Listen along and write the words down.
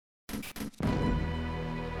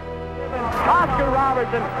Oscar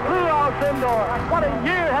Robertson, Lou Alcindor. What a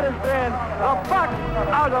year it has been. The Bucks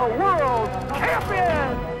are the world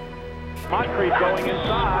champions. Moncrief going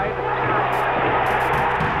inside.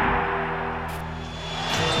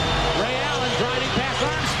 Ray Allen driving past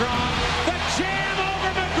Armstrong. The jam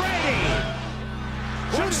over McGrady.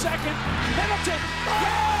 2 seconds. Middleton.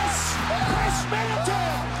 Yes! Chris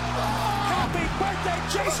Middleton! Happy birthday,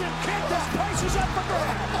 Jason Kidd. This place is up for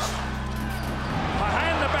grabs.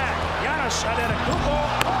 Behind the back. Giannis Antetokounmpo.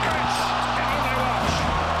 Chris. And on they watch.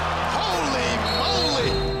 Holy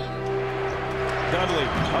moly! Dudley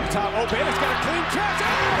up top, open. It's got a clean catch.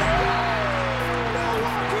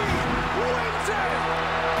 Milwaukee wins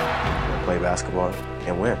it. Play basketball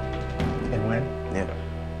and win. And win? Yeah.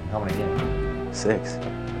 How many games? 6.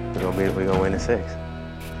 We're gonna win in 6.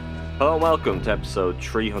 Hello and welcome to episode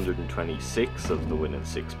 326 of the Win in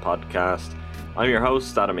 6 podcast. I'm your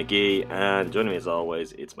host, Adam McGee, and joining me as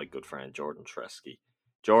always, it's my good friend Jordan Treske.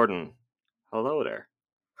 Jordan, hello there.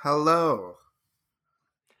 Hello.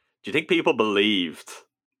 Do you think people believed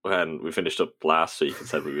when we finished up last week and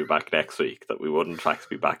said we'd be back next week that we would in fact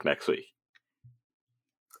be back next week?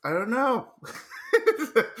 I don't know.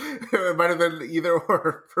 It might have been either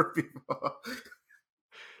or for people.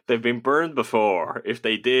 They've been burned before. If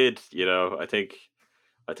they did, I think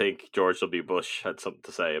George W. Bush had something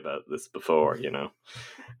to say about this before,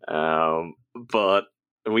 But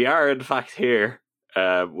we are in fact here.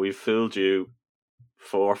 We've fooled you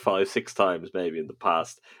 4, 5, 6 times maybe in the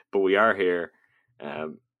past, but we are here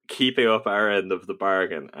keeping up our end of the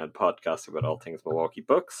bargain and podcasting about all things Milwaukee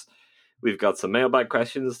Bucks. We've got some mailbag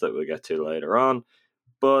questions that we'll get to later on,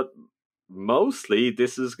 but mostly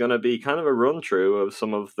this is going to be kind of a run through of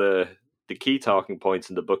some of the key talking points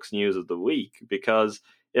in the Bucks news of the week, because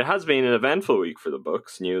it has been an eventful week for the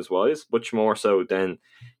Bucks news-wise, much more so than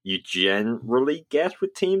you generally get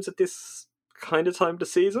with teams at this kind of time of the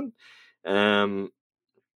season. Obviously,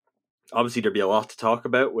 there'll be a lot to talk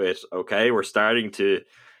about with, we're starting to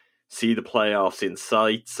see the playoffs in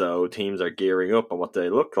sight, so teams are gearing up on what they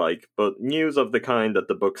look like, but news of the kind that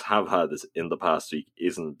the Bucks have had in the past week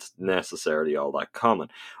isn't necessarily all that common.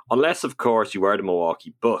 Unless, of course, you are the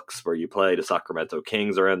Milwaukee Bucks, where you play the Sacramento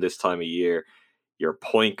Kings around this time of year. Your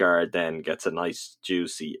point guard then gets a nice,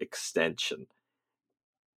 juicy extension.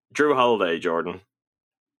 Jrue Holiday, Jordan.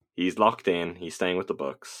 He's locked in. He's staying with the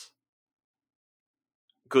Bucks.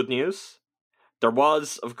 Good news. There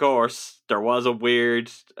was a weird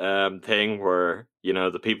thing where,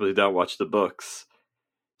 the people who don't watch the Bucks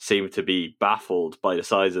seem to be baffled by the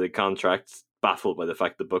size of the contract, baffled by the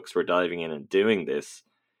fact the Bucks were diving in and doing this.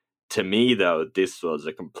 To me, though, this was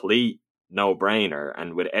a complete no-brainer,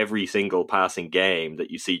 and with every single passing game that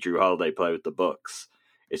you see Jrue Holiday play with the Bucks,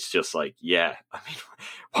 it's just like,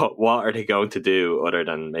 what are they going to do other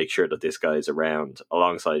than make sure that this guy is around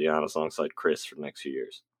alongside Giannis, alongside Chris for the next few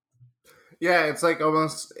years? Yeah, it's like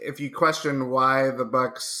almost if you question why the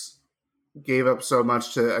Bucks gave up so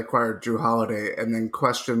much to acquire Jrue Holiday and then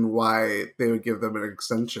question why they would give them an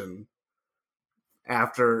extension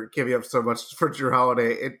after giving up so much for Jrue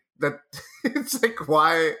Holiday, it's like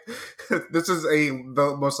why this is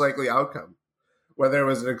the most likely outcome. Whether it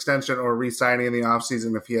was an extension or re-signing in the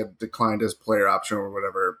offseason if he had declined his player option or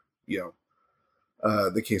whatever,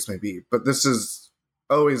 the case may be. But this is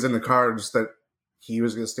always in the cards that he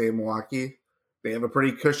was going to stay in Milwaukee. They have a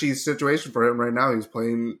pretty cushy situation for him right now. He's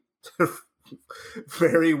playing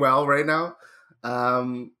very well right now.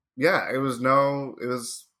 It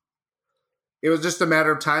was just a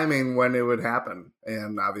matter of timing when it would happen.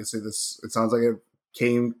 And obviously it sounds like it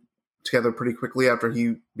came together pretty quickly after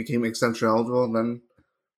he became extension eligible, and then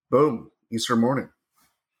boom, Easter morning.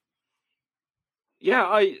 Yeah,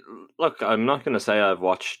 I'm not going to say I've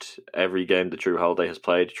watched every game that Jrue Holiday has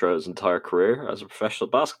played throughout his entire career as a professional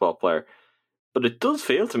basketball player, but it does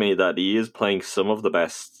feel to me that he is playing some of the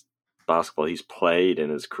best basketball he's played in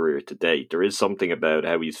his career to date. There is something about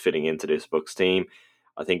how he's fitting into this Bucks team.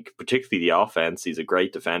 I think particularly the offense, he's a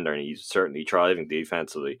great defender and he's certainly thriving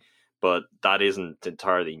defensively, but that isn't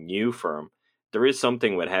entirely new for him. There is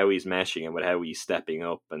something with how he's meshing and with how he's stepping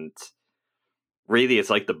up, and really, it's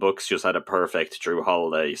like the Bucks just had a perfect Jrue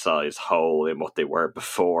Holiday size hole in what they were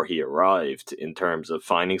before he arrived in terms of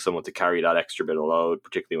finding someone to carry that extra bit of load,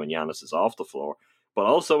 particularly when Giannis is off the floor, but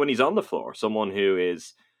also when he's on the floor, someone who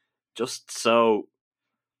is just so,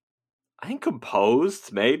 I think,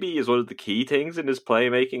 composed maybe is one of the key things in his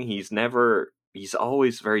playmaking. He's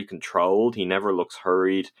always very controlled. He never looks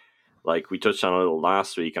hurried. Like we touched on a little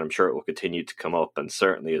last week, and I'm sure it will continue to come up. And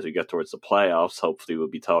certainly as we get towards the playoffs, hopefully we'll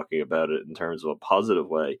be talking about it in terms of a positive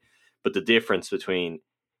way. But the difference between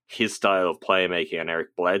his style of playmaking and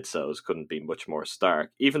Eric Bledsoe's couldn't be much more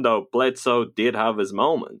stark. Even though Bledsoe did have his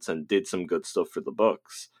moments and did some good stuff for the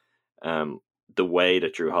Bucks, the way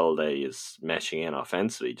that Jrue Holiday is meshing in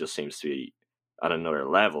offensively just seems to be at another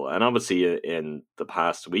level. And obviously, in the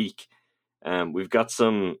past week, we've got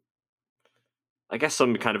some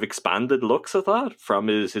kind of expanded looks at that, from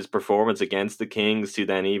his performance against the Kings to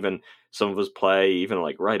then even some of his play, even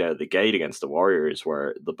like right out of the gate against the Warriors,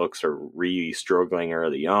 where the Bucks are really struggling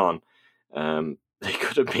early on. They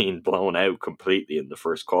could have been blown out completely in the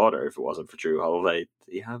first quarter if it wasn't for Jrue Holiday.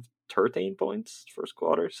 Did he have 13 points first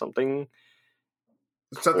quarter? Something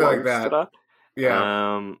like that.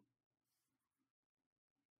 Yeah.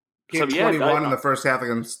 He had 21 in the first half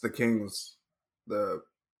against the Kings.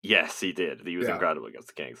 Yes, he did. He was incredible against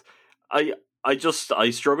the Kings.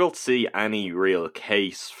 I struggle to see any real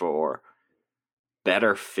case for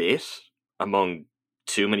better fit among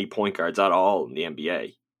too many point guards at all in the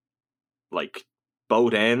NBA. Like,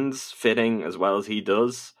 both ends fitting as well as he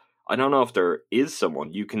does. I don't know if there is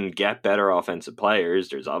someone. You can get better offensive players.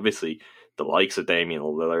 There's obviously the likes of Damian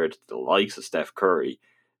Lillard, the likes of Steph Curry.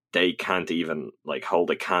 They can't even like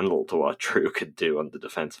hold a candle to what Jrue could do on the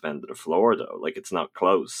defensive end of the floor, though. Like, it's not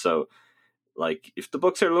close. So, like, if the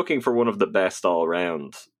Bucks are looking for one of the best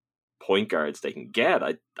all-round point guards they can get,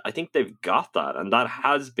 I think they've got that, and that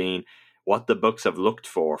has been what the Bucks have looked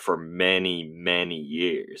for many, many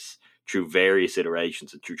years, through various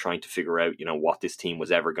iterations and through trying to figure out, what this team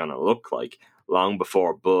was ever going to look like. Long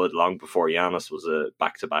before Bud, long before Giannis was a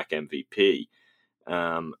back-to-back MVP.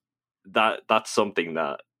 That's something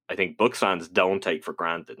that I think Bucks fans don't take for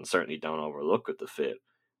granted and certainly don't overlook with the fit.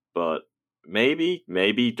 But maybe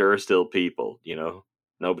there are still people,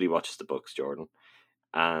 nobody watches the Bucks, Jordan,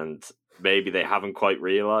 and maybe they haven't quite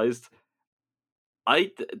realized.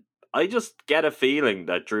 I just get a feeling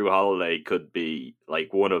that Jrue Holiday could be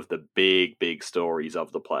like one of the big stories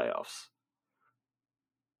of the playoffs.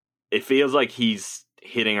 It feels like he's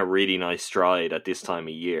hitting a really nice stride at this time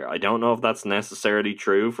of year. I don't know if that's necessarily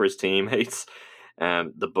true for his teammates.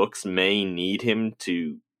 The Bucks may need him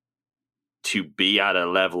to be at a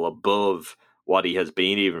level above what he has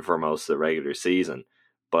been even for most of the regular season.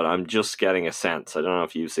 But I'm just getting a sense. I don't know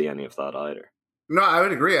if you see any of that either. No, I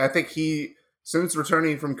would agree. I think since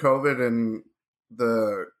returning from COVID and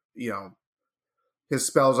his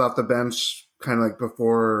spells off the bench kind of like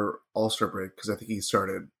before All-Star break, because I think he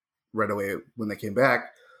started right away when they came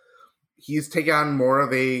back, he's taken on more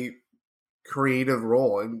of a creative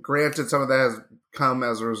role. And granted, some of that has come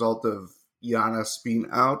as a result of Giannis being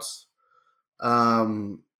out.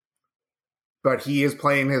 But he is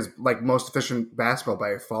playing his most efficient basketball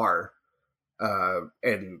by far,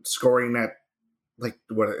 and scoring at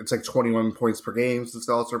it's 21 points per game since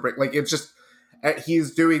the All-Star break. Like, it's just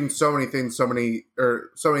he's doing so many things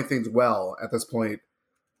well at this point,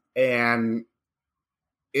 and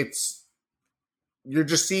you're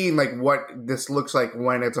just seeing what this looks like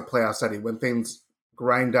when it's a playoff setting, when things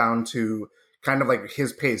grind down to kind of like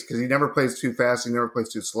his pace, because he never plays too fast, he never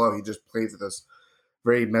plays too slow. He just plays at this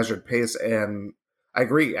very measured pace, and I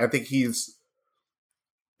agree. I think he's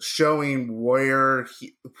showing what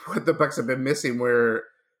the Bucks have been missing, where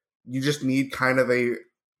you just need kind of a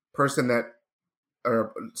person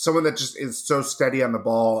or someone that just is so steady on the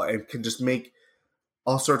ball and can just make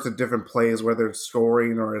all sorts of different plays, whether it's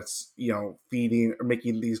scoring or it's, feeding or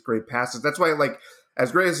making these great passes. That's why,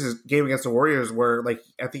 as great as his game against the Warriors, where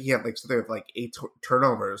I think he had something with 8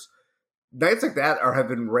 turnovers. Nights like that have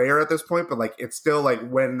been rare at this point, but it's still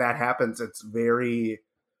when that happens, it's very,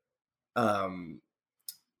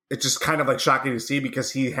 it's just kind of shocking to see,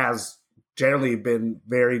 because he has generally been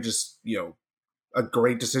very just, a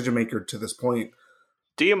great decision maker to this point.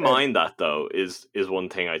 Do you mind that though? Is one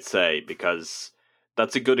thing I'd say, because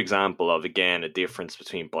that's a good example of, again, a difference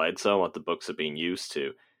between Bledsoe and what the Bucks have been used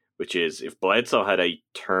to, which is if Bledsoe had 8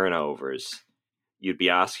 turnovers, you'd be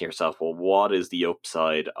asking yourself, well, what is the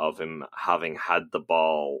upside of him having had the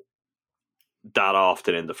ball that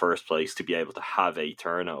often in the first place to be able to have 8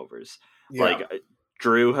 turnovers? Yeah.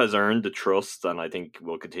 Jrue has earned the trust, and I think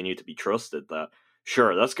will continue to be trusted, that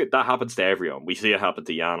sure, that's good. That happens to everyone. We see it happen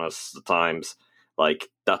to Giannis at times.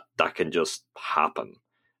 That can just happen.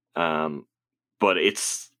 But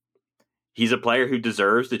he's a player who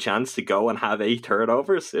deserves the chance to go and have 8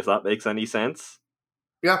 turnovers, if that makes any sense.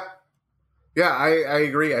 Yeah. Yeah, I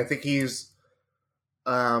agree. I think he's,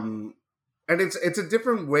 and it's a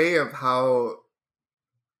different way of how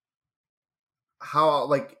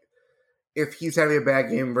if he's having a bad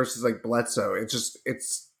game versus Bledsoe,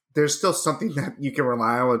 there's still something that you can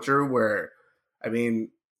rely on with Jrue, where,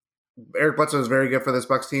 Eric Bledsoe was very good for this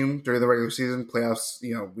Bucks team during the regular season. Playoffs,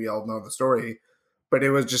 we all know the story. But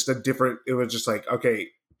it was just it was just like, okay,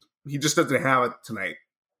 he just doesn't have it tonight.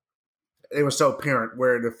 It was so apparent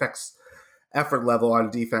where it affects effort level on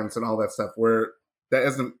defense and all that stuff, where that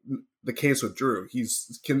isn't the case with Jrue.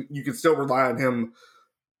 You can still rely on him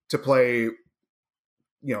to play,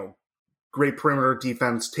 great perimeter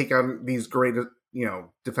defense, take on these great,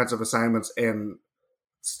 defensive assignments, and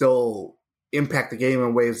still impact the game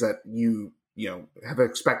in ways that you have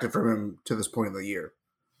expected from him to this point of the year.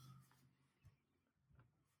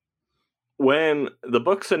 When the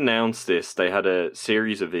Bucks announced this, they had a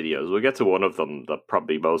series of videos. We'll get to one of them that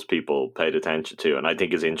probably most people paid attention to, and I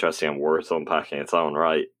think is interesting and worth unpacking its own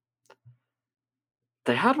right.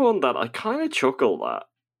 They had one that I kind of chuckled at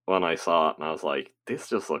when I saw it, and I was like, this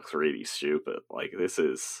just looks really stupid. Like, this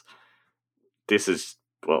is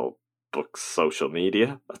Bucks social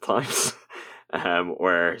media at times,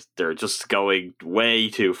 where they're just going way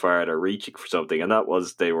too far. They're reaching for something, and that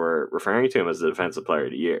was they were referring to him as the Defensive Player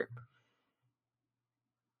of the Year.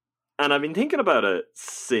 And I've been thinking about it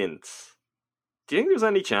since. Do you think there's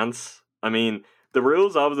any chance? I mean, the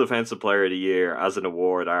rules of the Defensive Player of the Year as an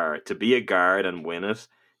award are to be a guard and win it.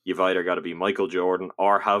 You've either got to be Michael Jordan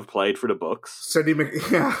or have played for the Bucks. or Gary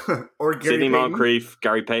Sidney Payton. Moncrief,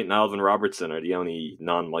 Gary Payton, Alvin Robertson are the only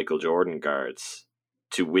non-Michael Jordan guards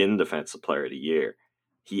to win Defensive Player of the Year.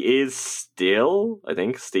 He is still, I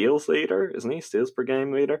think, steals leader, isn't he? Steals per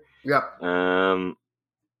game leader. Yeah.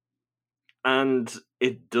 And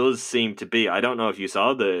it does seem to be. I don't know if you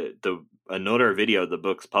saw the another video the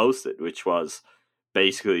Bucks posted, which was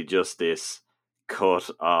basically just this cut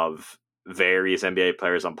of various NBA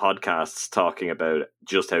players on podcasts talking about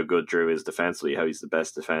just how good Jrue is defensively, how he's the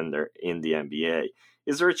best defender in the NBA.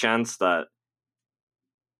 Is there a chance that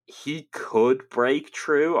he could break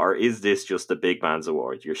Jrue, or is this just the big man's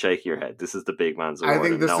award? You're shaking your head. This is the big man's award. I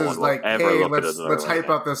think this is like, hey, let's hype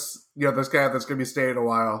up this this guy that's going to be staying a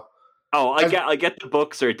while. Oh, I get the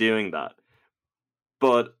Bucks are doing that,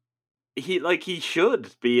 but he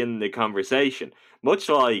should be in the conversation, much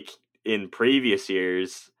like in previous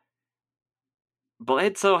years.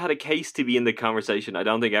 Bledsoe had a case to be in the conversation. I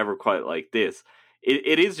don't think ever quite like this.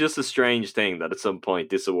 It is just a strange thing that at some point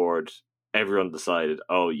this award, everyone decided,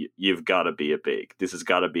 oh, you've got to be a big. This has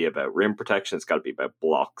got to be about rim protection. It's got to be about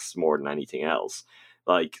blocks more than anything else.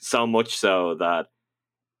 Like, so much so that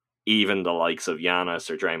even the likes of Giannis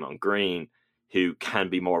or Draymond Green, who can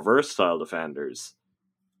be more versatile defenders,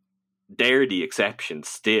 they're the exception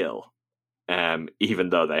still,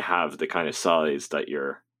 even though they have the kind of size that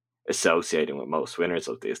you're associating with most winners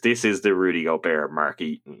of this. This is the Rudy Gobert, Mark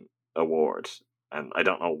Eaton award, and I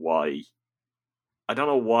don't know why. I don't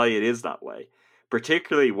know why it is that way,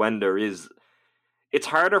 particularly when there is. It's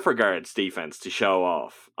harder for guards defense to show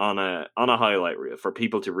off on a highlight reel for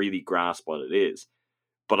people to really grasp what it is.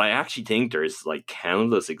 But I actually think there's like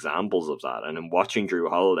countless examples of that. And in watching Jrue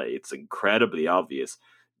Holiday, it's incredibly obvious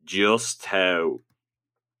just how,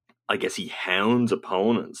 I guess, he hounds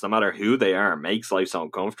opponents, no matter who they are, makes life so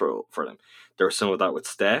uncomfortable for them. There was some of that with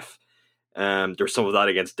Steph. There's some of that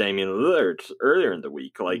against Damian Lillard earlier in the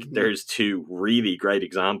week. Like, there's two really great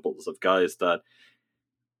examples of guys that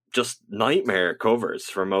just nightmare covers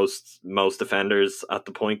for most defenders at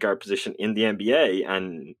the point guard position in the NBA,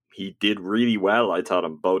 and he did really well, I thought,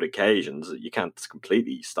 on both occasions. You can't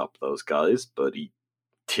completely stop those guys, but he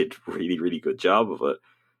did really, really good job of it.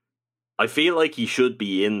 I feel like he should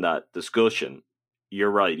be in that discussion.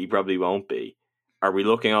 You're right, he probably won't be. Are we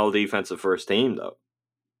looking all defensive first team, though?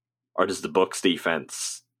 Or does the Bucks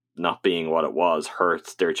defense not being what it was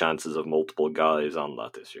hurt their chances of multiple guys on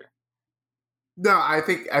that this year? No, I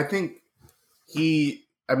think he.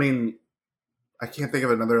 I mean, I can't think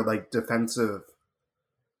of another like defensive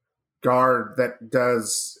guard that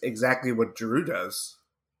does exactly what Jrue does.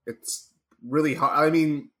 It's really hard. I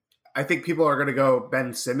mean, I think people are going to go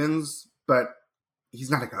Ben Simmons, but he's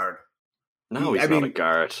not a guard. No, he's not a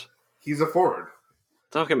guard. He's a forward.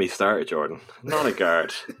 Don't get me started, Jordan. Not a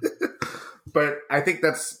guard. But I think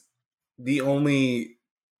that's the only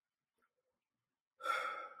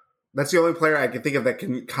player I can think of that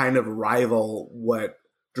can kind of rival what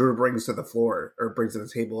Jrue brings to the floor or brings to the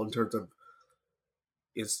table in terms of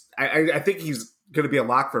I think he's going to be a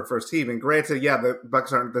lock for first team. And granted, yeah, the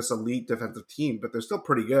Bucks aren't this elite defensive team, but they're still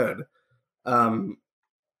pretty good. And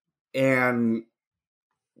Giannis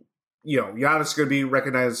is going to be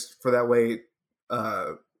recognized for that way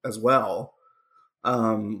as well.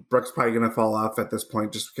 Brooks probably going to fall off at this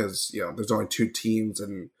point just because there's only two teams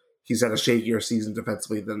and he's had a shakier season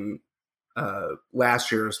defensively than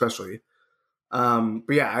last year, especially. But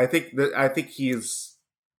yeah, I think he's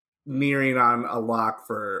nearing on a lock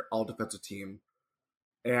for all defensive team.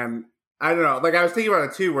 And I don't know, like I was thinking about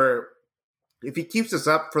it too, where if he keeps this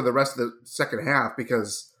up for the rest of the second half,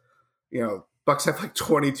 because, Bucks have like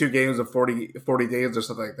 22 games of 40 days or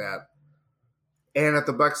something like that. And if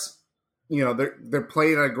the Bucks, they're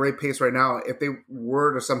playing at a great pace right now. If they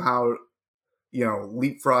were to somehow,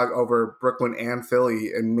 leapfrog over Brooklyn and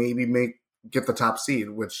Philly and maybe get the top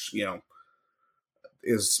seed, which,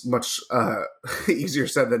 is much easier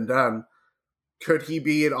said than done. Could he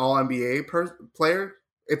be an all-NBA player?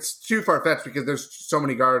 It's too far-fetched because there's so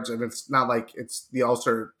many guards, and it's not like it's the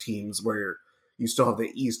All-Star teams where you still have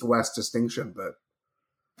the East-West distinction. But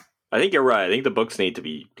I think you're right. I think the Bucks need to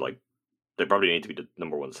be they probably need to be the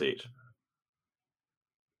number one seed.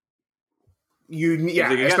 If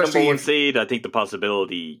they get number one seed, I think the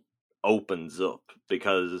possibility opens up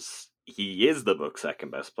because he is the Bucks' second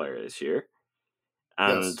best player this year.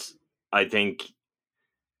 And yes. I think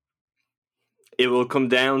it will come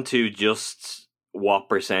down to just what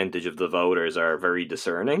percentage of the voters are very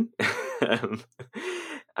discerning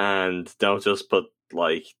and don't just put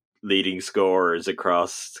leading scorers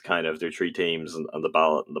across kind of their three teams on the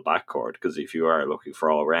ballot in the backcourt. Because if you are looking for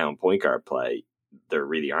all around point guard play, there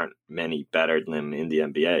really aren't many better than him in the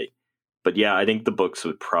NBA. But yeah, I think the Bucks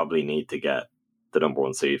would probably need to get the number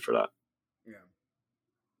one seed for that.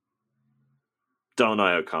 Don't know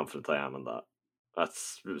how confident I am in that.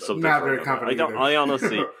 That's something. Not very confident. I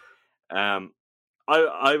honestly,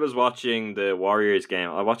 I was watching the Warriors game.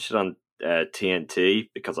 I watched it on TNT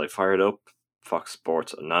because I fired up Fox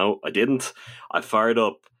Sports. No, I didn't. I fired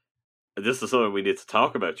up. This is something we need to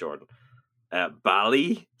talk about, Jordan.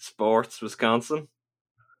 Bally Sports, Wisconsin.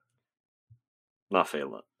 Not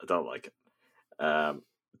feeling it. I don't like it.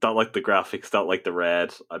 Don't like the graphics. Don't like the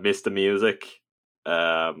red. I miss the music.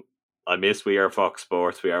 I miss We Are Fox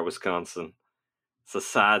Sports, We Are Wisconsin. It's a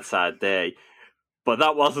sad, sad day. But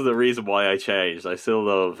that wasn't the reason why I changed. I still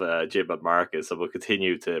love Jim and Marcus and will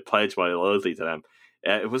continue to pledge my loyalty to them.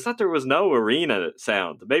 It was that there was no arena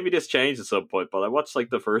sound. Maybe this changed at some point, but I watched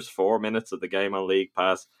the first 4 minutes of the game on League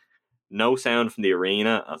Pass. No sound from the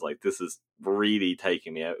arena. I was like, this is really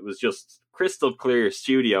taking me out. It was just crystal clear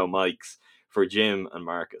studio mics for Jim and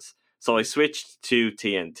Marcus. So I switched to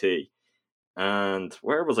TNT. And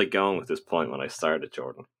where was I going with this point when I started,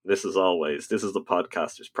 Jordan? This is the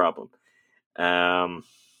podcaster's problem. No,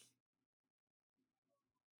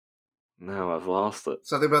 I've lost it.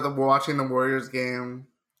 Something about watching the Warriors game,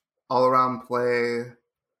 all around play.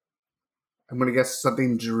 I'm going to guess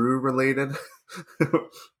something Jrue related.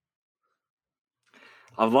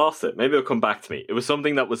 I've lost it. Maybe it'll come back to me. It was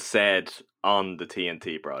something that was said on the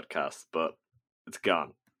TNT broadcast, but it's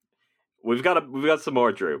gone. We've got some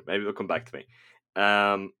more Jrue. Maybe it'll come back to me.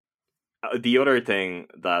 The other thing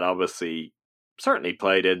that obviously certainly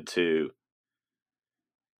played into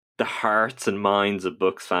the hearts and minds of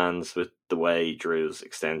Bucks fans with the way Jrue's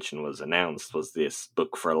extension was announced was this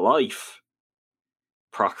Book for Life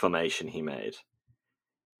proclamation he made.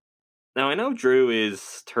 Now, I know Jrue is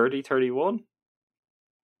 31.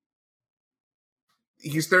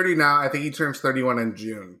 He's 30 now. I think he turns 31 in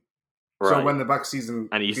June. Right. So when the Bucks season...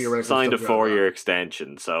 And he's signed a 4-year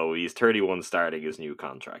extension, so he's 31 starting his new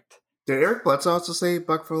contract. Did Eric Bledsoe also say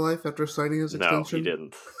Buck for Life after signing his extension? No,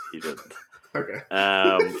 he didn't. Okay.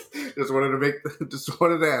 Just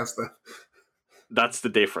wanted to ask that. That's the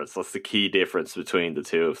difference. That's the key difference between the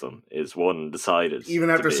two of them, is one decided...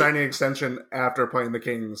 Even after signing an extension after playing the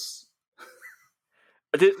Kings...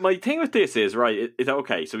 My thing with this is, right, it's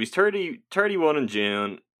okay, so he's 31 in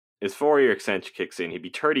June... His 4-year extension kicks in. He'd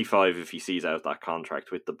be 35 if he sees out that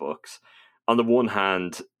contract with the Bucks. On the one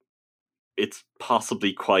hand, it's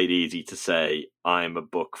possibly quite easy to say, I'm a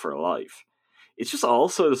Buck for life. It's just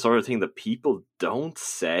also the sort of thing that people don't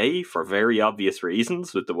say for very obvious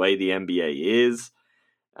reasons with the way the NBA is.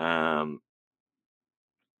 I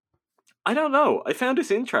don't know. I found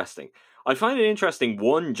this interesting. I find it interesting,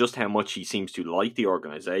 one, just how much he seems to like the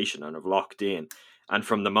organization and have locked in. And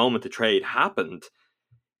from the moment the trade happened...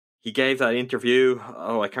 He gave that interview.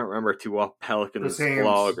 I can't remember to what Pelicans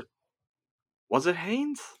blog. Was it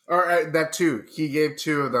Haynes? Or that too. He gave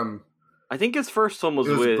 2 of them. I think his first one was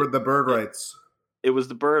with the Bird Rights. It was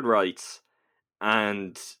the Bird Rights,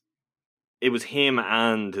 and it was him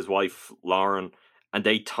and his wife Lauren, and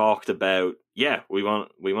they talked about, we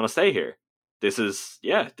want to stay here. This is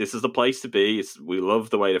the place to be. We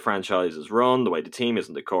love the way the franchise is run, the way the team is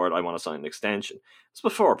in the court. I want to sign an extension. It's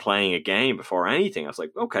before playing a game, before anything. I was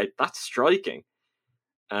like, okay, that's striking.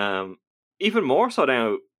 Even more so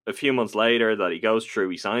now, a few months later, that he goes through,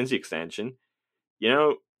 he signs the extension.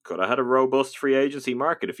 Could have had a robust free agency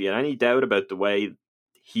market. If you had any doubt about the way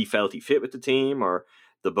he felt he fit with the team or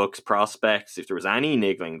the Bucks prospects. If there was any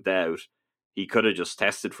niggling doubt, he could have just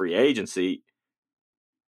tested free agency,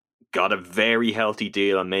 got a very healthy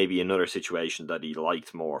deal, and maybe another situation that he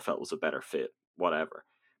liked more, felt was a better fit, whatever.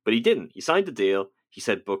 But he didn't. He signed the deal. He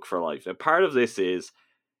said Buck for life. Now, part of this is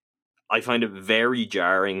I find it very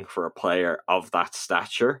jarring for a player of that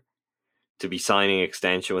stature to be signing an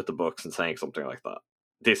extension with the Bucks and saying something like that.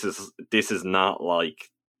 This is not like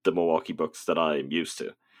the Milwaukee Bucks that I'm used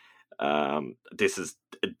to. This is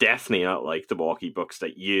definitely not like the Milwaukee Bucks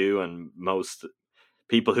that you and most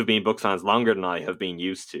people who've been Bucks fans longer than I have been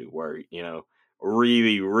used to, where, you know,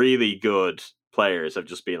 really, really good players have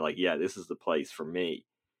just been like, yeah, this is the place for me.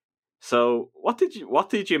 So what did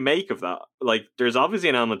you make of that? Like, there's obviously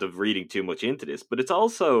an element of reading too much into this, but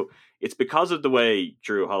it's because of the way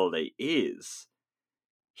Jrue Holiday is.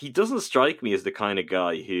 He doesn't strike me as the kind of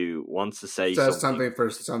guy who wants to say something for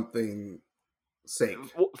something sake.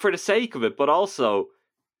 For the sake of it, but also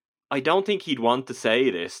I don't think he'd want to say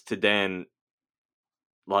this to then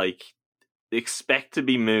like expect to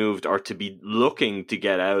be moved or to be looking to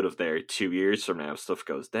get out of there 2 years from now if stuff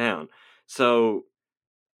goes down. So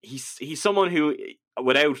he's someone who,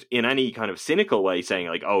 without in any kind of cynical way saying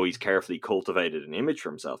like, oh, he's carefully cultivated an image for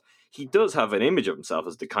himself, he does have an image of himself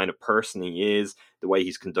as the kind of person he is, the way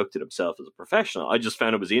he's conducted himself as a professional. I just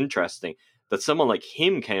found it was interesting that someone like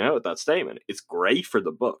him came out with that statement. It's great for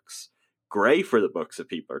the Bucks. Great for the Bucks if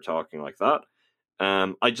people are talking like that.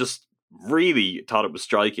 I just really thought it was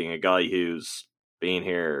striking, a guy who's been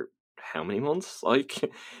here how many months?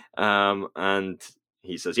 And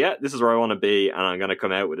he says, yeah, this is where I want to be, and I'm going to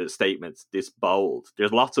come out with a statement this bold.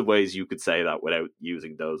 There's lots of ways you could say that without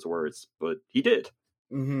using those words, but he did.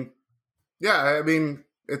 Mm-hmm. Yeah, I mean,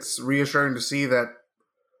 it's reassuring to see that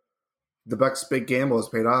the Bucks' big gamble has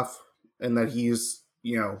paid off, and that he's,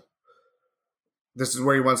 you know, this is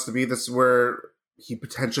where he wants to be. This is where he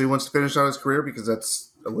potentially wants to finish out his career, because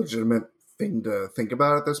that's a legitimate thing to think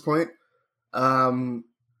about at this point.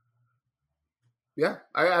 Yeah,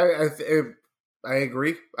 I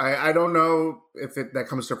agree. I don't know if that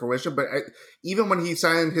comes to fruition, but even when he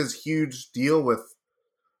signed his huge deal with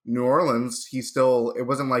New Orleans, it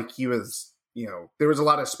wasn't like he was, you know, there was a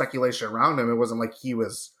lot of speculation around him. It wasn't like he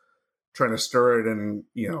was trying to stir it and,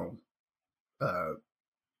 you know,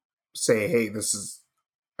 say, hey,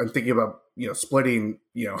 I'm thinking about, you know, splitting,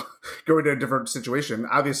 you know, going to a different situation.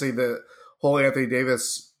 Obviously, the whole Anthony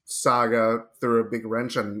Davis saga threw a big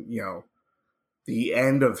wrench on, you know, the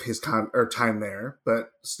end of his time there,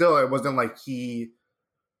 but still, it wasn't like he.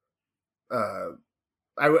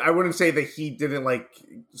 I wouldn't say that he didn't like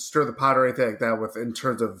stir the pot or anything like that. With in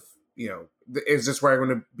terms of, you know, is this where I'm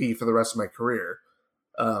going to be for the rest of my career?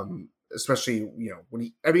 Especially, you know,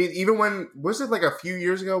 even when was it like a few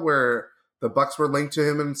years ago where the Bucks were linked to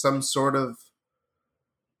him in some sort of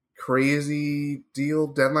crazy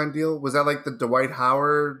deadline deal? Was that like the Dwight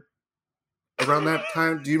Howard around that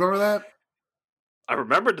time? Do you remember that? I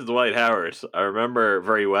remember the Dwight Howard. I remember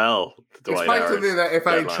very well the Dwight Howard. It's probably something that if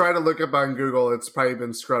I try to look up on Google, it's probably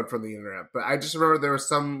been scrubbed from the internet. But I just remember there was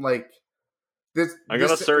some like this. I'm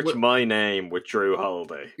gonna search my name with Jrue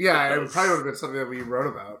Holiday. Yeah, it probably would have been something that we wrote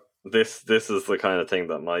about. This is the kind of thing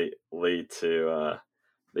that might lead to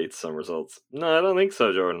some results. No, I don't think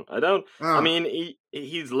so, Jordan. I don't. Oh. I mean,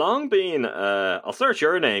 he's long been. I'll search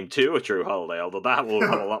your name too with Jrue Holiday, although that will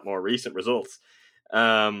have a lot more recent results.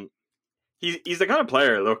 He's the kind of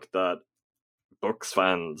player, look, that Bucks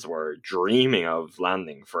fans were dreaming of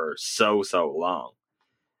landing for so long.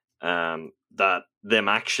 That them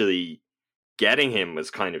actually getting him was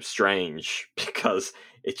kind of strange, because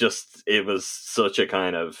it was such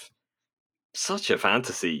a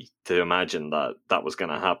fantasy to imagine that was going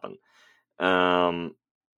to happen.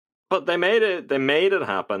 But they made it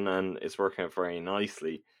happen, and it's working out very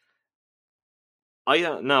nicely. I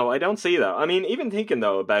don't see that. I mean, even thinking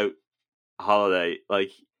though about Holiday,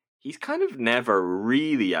 like, he's kind of never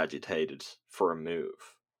really agitated for a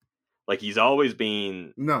move. Like, he's always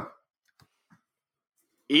been... No.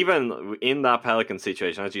 Even in that Pelican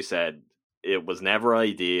situation, as you said, it was never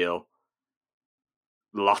ideal.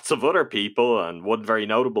 Lots of other people, and one very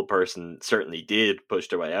notable person certainly did push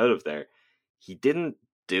their way out of there. He didn't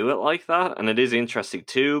do it like that, and it is interesting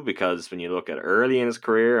too, because when you look at early in his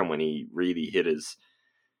career and when he really hit his...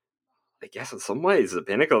 I guess in some ways, the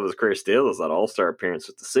pinnacle of his career still is that All-Star appearance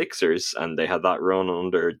with the Sixers, and they had that run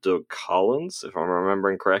under Doug Collins, if I'm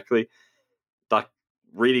remembering correctly. That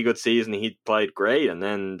really good season, he played great, and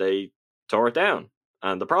then they tore it down,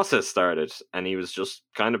 and the process started, and he was just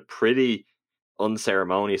kind of pretty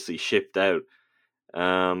unceremoniously shipped out.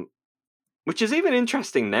 which is even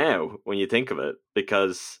interesting now when you think of it,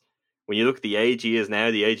 because when you look at the age he is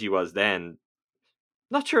now, the age he was then,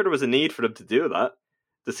 not sure there was a need for them to do that.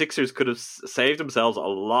 The Sixers could have saved themselves a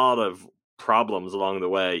lot of problems along the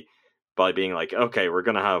way by being like, okay, we're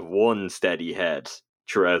going to have one steady head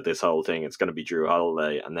throughout this whole thing. It's going to be Jrue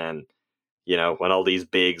Holiday. And then, when all these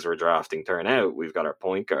bigs we're drafting turn out, we've got our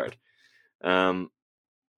point guard.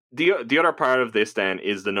 The other part of this then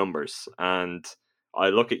is the numbers. And I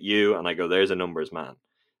look at you and I go, there's a numbers man.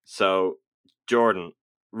 So, Jordan,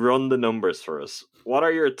 run the numbers for us. What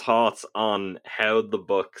are your thoughts on how the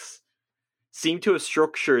Bucks seem to have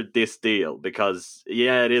structured this deal? Because,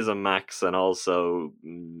 yeah, it is a max, and also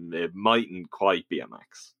it mightn't quite be a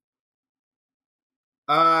max.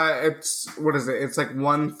 What is it? It's like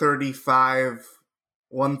 135,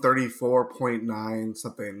 134.9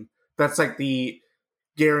 something. That's like the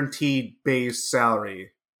guaranteed base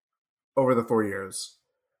salary over the 4 years.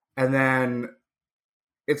 And then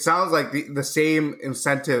it sounds like the same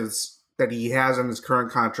incentives that he has in his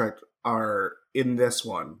current contract are in this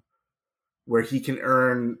one, where he can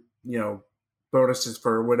earn, bonuses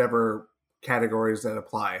for whatever categories that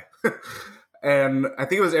apply. And I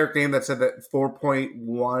think it was Eric Dane that said that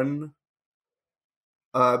 4.1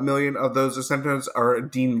 million of those incentives are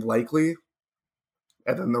deemed likely.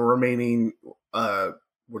 And then the remaining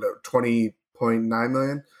 20.9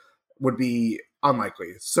 million would be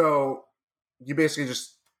unlikely. So you basically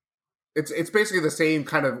it's basically the same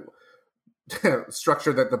kind of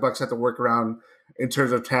structure that the Bucks have to work around in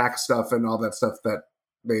terms of tax stuff and all that stuff that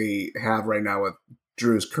they have right now with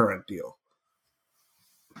Jrue's current deal.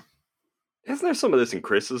 Isn't there some of this in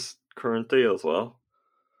Chris's current deal as well?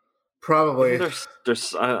 Probably.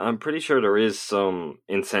 I'm pretty sure there is some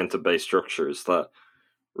incentive-based structures that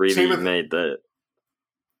really made the...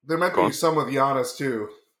 There might be some with Giannis too.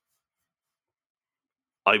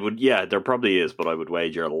 There probably is, but I would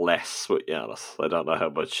wager less with Giannis. I don't know how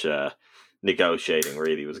much negotiating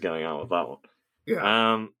really was going on with that one.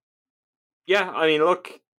 Yeah. I mean,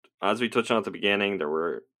 look, as we touched on at the beginning,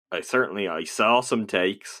 I saw some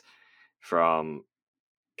takes from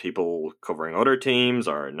people covering other teams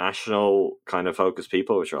or national kind of focused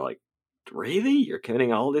people, which are like, really? You're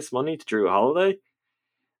committing all this money to Jrue Holiday?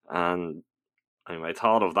 And I mean, my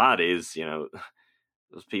thought of that is,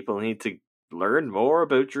 those people need to learn more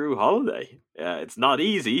about Jrue Holiday. It's not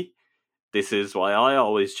easy. This is why I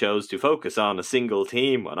always chose to focus on a single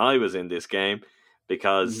team when I was in this game,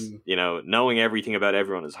 because, knowing everything about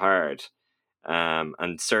everyone is hard.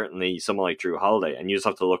 And certainly someone like Jrue Holiday, and you just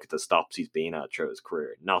have to look at the stops he's been at throughout his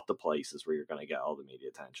career, not the places where you're going to get all the media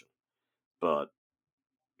attention. But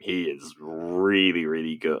he is really,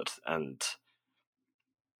 really good, and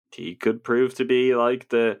he could prove to be like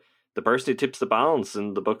the person who tips the balance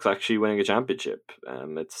and the Bucks actually winning a championship.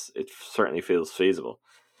 It certainly feels feasible.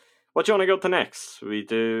 What do you want to go to next? We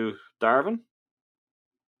do Darvin?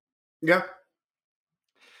 Yeah.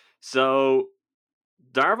 So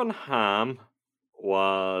Darvin Ham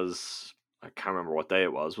was, I can't remember what day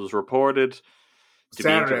it was reported to be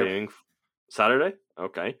interviewing. Saturday?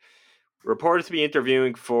 Okay. Reported to be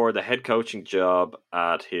interviewing for the head coaching job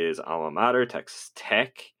at his alma mater, Texas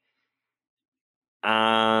Tech.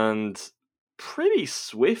 And pretty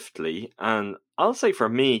swiftly, and I'll say for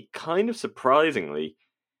me, kind of surprisingly,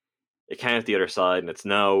 it came out the other side, and it's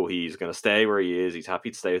no, he's going to stay where he is. He's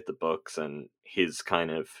happy to stay with the Bucks, and his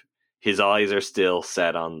eyes are still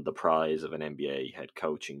set on the prize of an NBA head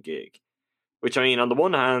coaching gig. Which, I mean, on the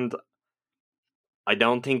one hand, I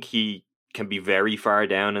don't think he can be very far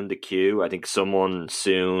down in the queue. I think someone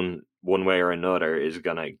soon, one way or another, is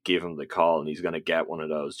going to give him the call, and he's going to get one of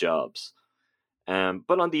those jobs.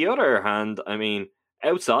 But on the other hand, I mean,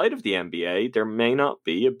 outside of the NBA, there may not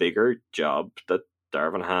be a bigger job that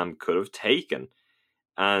Darvin Ham could have taken.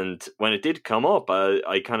 And when it did come up,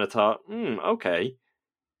 I kind of thought, okay.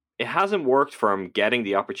 It hasn't worked for him getting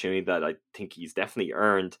the opportunity that I think he's definitely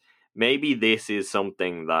earned. Maybe this is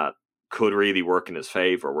something that could really work in his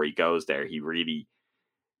favor, where he goes there, he really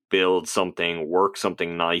builds something, works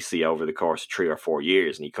something nicely over the course of 3 or 4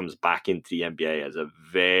 years, and he comes back into the NBA as a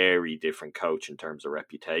very different coach in terms of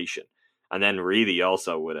reputation. And then really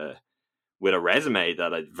also with a resume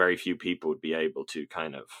that very few people would be able to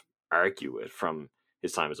kind of argue with, from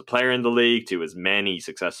his time as a player in the league to his many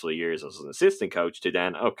successful years as an assistant coach to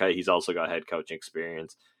then, okay, he's also got head coaching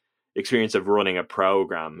experience of running a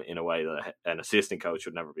program in a way that an assistant coach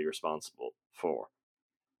would never be responsible for.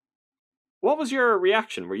 What was your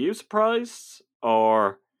reaction? Were you surprised?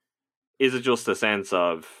 Or is it just a sense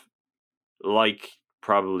of, like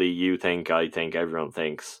probably you think, I think, everyone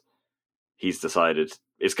thinks, he's decided,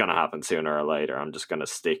 it's going to happen sooner or later. I'm just going to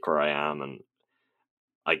stick where I am, and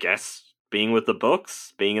I guess being with the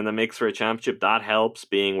Bucks, being in the mix for a championship, that helps.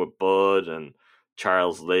 Being with Bud and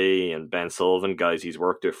Charles Lee and Ben Sullivan, guys he's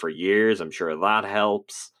worked with for years, I'm sure that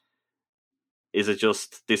helps. Is it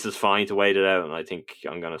just, this is fine to wait it out, and I think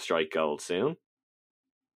I'm going to strike gold soon?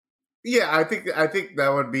 Yeah, I think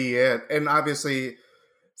that would be it. And obviously,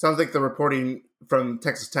 sounds like the reporting from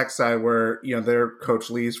Texas Tech side, where their coach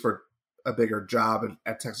leaves for a bigger job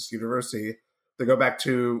at Texas University, they go back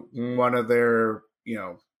to one of their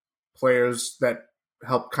players that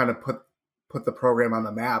helped kind of put the program on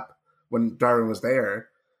the map when Darvin was there,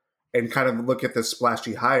 and kind of look at this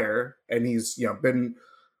splashy hire. And he's been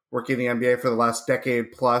working in the NBA for the last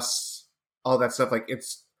decade plus, all that stuff. Like,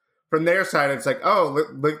 it's from their side, it's like, oh,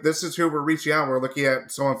 look, this is who we're reaching out. We're looking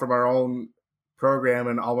at someone from our own program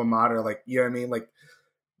and alma mater. Like, you know what I mean? Like,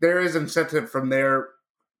 there is incentive from their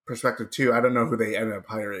perspective too. I don't know who they ended up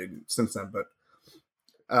hiring since then, but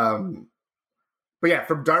yeah,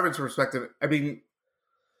 from Darvin's perspective, I mean,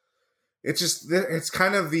 it's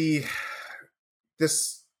kind of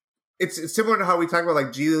it's similar to how we talk about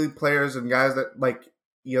like G League players and guys that like,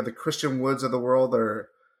 the Christian Woods of the world, or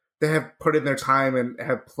they have put in their time and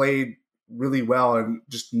have played really well and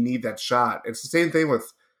just need that shot. It's the same thing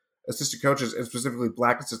with assistant coaches, and specifically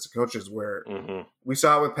black assistant coaches, where we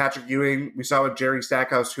saw it with Patrick Ewing, we saw it with Jerry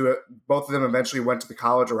Stackhouse, who both of them eventually went to the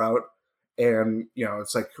college route. And,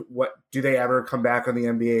 it's like, what do they ever come back on the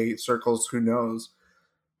NBA circles? Who knows?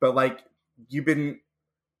 But like, you've been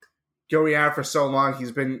going out for so long.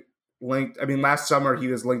 He's been linked. I mean, last summer he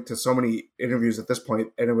was linked to so many interviews at this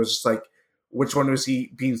point, and it was just like, which one was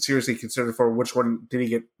he being seriously considered for? Which one did he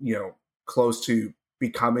get, close to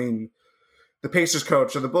becoming the Pacers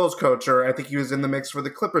coach or the Bulls coach? Or I think he was in the mix for the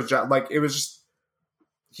Clippers job. Like, it was just,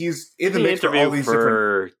 he's in the mix for all these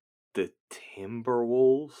different. The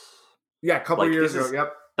Timberwolves. Yeah, a couple of years ago.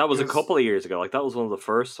 Yep, that was a couple of years ago. Like, that was one of the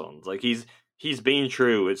first ones. Like, he's been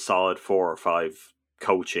through a solid 4 or 5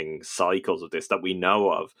 coaching cycles of this that we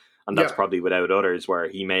know of. And that's probably without others where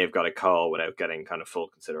he may have got a call without getting kind of full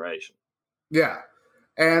consideration. Yeah.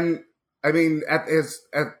 And I mean,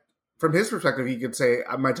 from his perspective, he could say,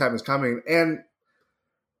 my time is coming. And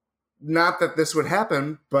not that this would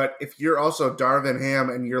happen, but if you're also Darvin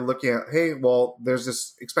Ham and you're looking at, hey, well, there's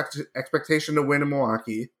this expectation to win in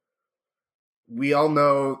Milwaukee. We all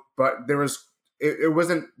know, but it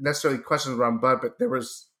wasn't necessarily questions around Bud, but there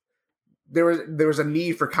was a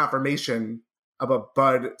need for confirmation about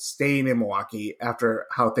Bud staying in Milwaukee after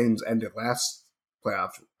how things ended last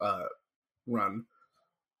playoff run.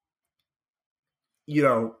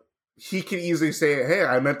 He could easily say, hey,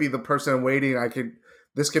 I might be the person waiting.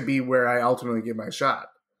 This could be where I ultimately get my shot.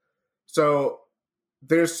 So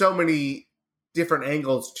there's so many different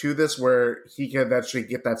angles to this where he can actually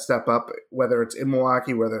get that step up, whether it's in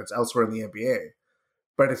Milwaukee, whether it's elsewhere in the NBA.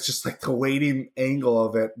 But it's just like the waiting angle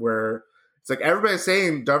of it, where it's like everybody's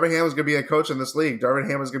saying Darvin Ham is going to be a coach in this league. Darvin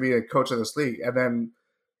Ham is going to be a coach in this league. And then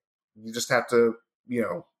you just have to,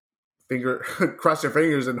 cross your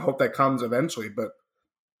fingers and hope that comes eventually. But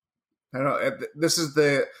I don't know. This is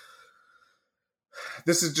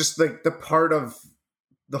just like the part of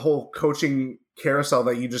the whole coaching carousel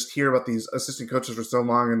that you just hear about these assistant coaches for so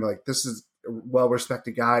long. And like, this is a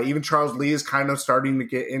well-respected guy. Even Charles Lee is kind of starting to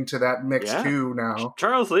get into that mix too now.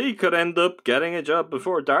 Charles Lee could end up getting a job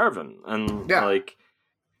before Darvin. And like,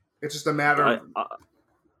 it's just a matter of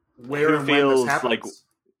where and when this happens. Like,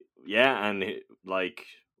 and like,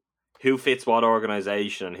 who fits what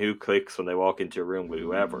organization and who clicks when they walk into a room with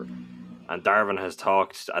whoever. And Darvin has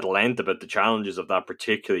talked at length about the challenges of that,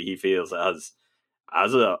 particularly he feels as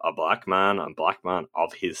a black man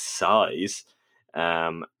of his size.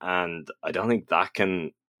 And I don't think that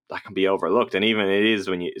can be overlooked. And even it is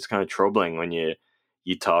when it's kind of troubling when you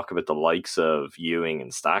talk about the likes of Ewing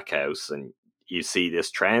and Stackhouse and you see this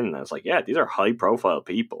trend. And it's like, yeah, these are high profile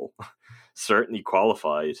people, certainly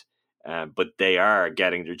qualified, but they are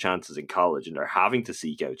getting their chances in college and they're having to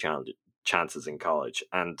seek out chances in college.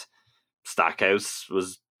 And Stackhouse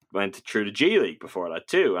went through the G League before that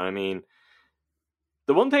too. I mean,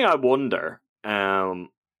 the one thing I wonder, and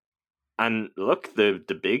look,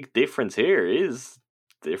 the big difference here is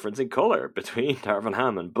the difference in color between Darvin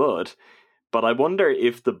Ham and Bud. But I wonder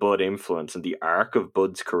if the Bud influence and the arc of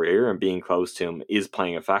Bud's career and being close to him is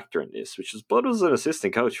playing a factor in this, which is Bud was an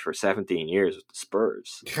assistant coach for 17 years with the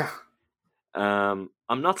Spurs. Yeah. I'm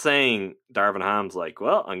not saying Darvin Ham's like,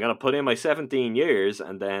 well, I'm going to put in my 17 years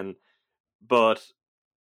and then, but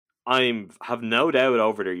I have no doubt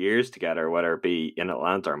over their years together, whether it be in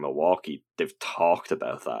Atlanta or Milwaukee, they've talked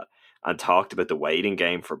about that and talked about the waiting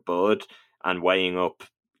game for Bud and weighing up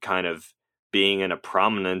kind of being in a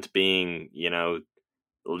prominent, being,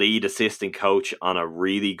 lead assistant coach on a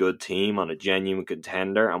really good team, on a genuine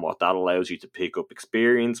contender, and what that allows you to pick up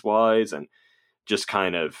experience-wise, and just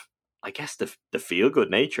kind of, I guess, the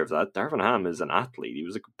feel-good nature of that. Darvin Ham is an athlete. He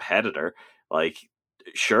was a competitor. Like,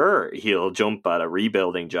 sure, he'll jump at a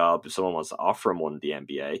rebuilding job if someone wants to offer him one in the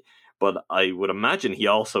NBA, but I would imagine he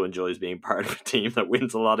also enjoys being part of a team that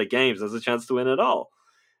wins a lot of games, has a chance to win it all.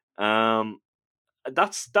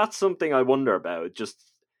 That's something I wonder about, just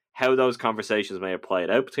how those conversations may have played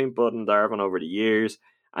out between Bud and Darvin over the years,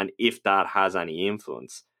 and if that has any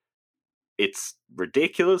influence. It's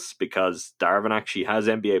ridiculous because Darvin actually has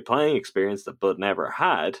NBA playing experience that Bud never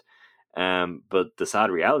had, but the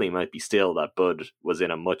sad reality might be still that Bud was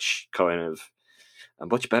in a much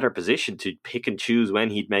better position to pick and choose when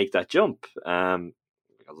he'd make that jump, because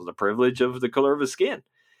of the privilege of the color of his skin.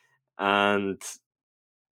 And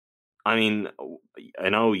I mean, I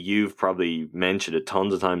know you've probably mentioned it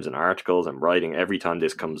tons of times in articles and writing every time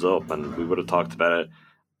this comes up, and we would have talked about it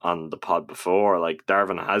on the pod before. Like,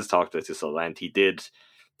 Darvin has talked about this at length. He did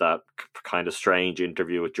that kind of strange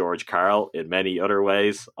interview with George Karl in many other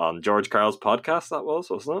ways on George Karl's podcast. That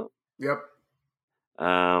wasn't it? Yep.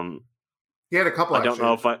 He had a couple. I don't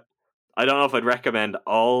know if I'd recommend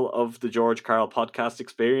all of the George Karl podcast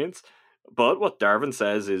experience. But what Darvin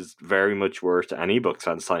says is very much worth any Bucks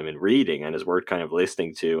fan's time in reading, and is worth kind of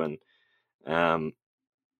listening to, and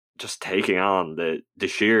just taking on the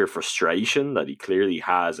sheer frustration that he clearly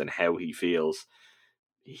has and how he feels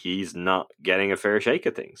he's not getting a fair shake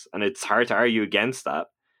at things. And it's hard to argue against that.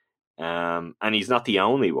 And he's not the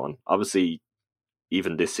only one. Obviously,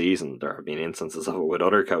 even this season, there have been instances of it with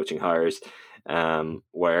other coaching hires,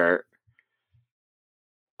 where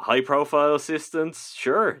high-profile assistants,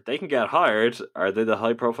 sure, they can get hired. Are they the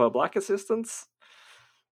high-profile black assistants?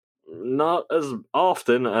 Not as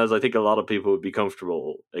often as I think a lot of people would be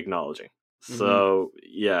comfortable acknowledging. Mm-hmm. So,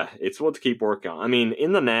 yeah, it's one to keep working on. I mean,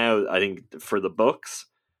 in the now, I think for the Bucks,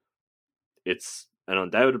 it's an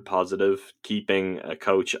undoubted positive. Keeping a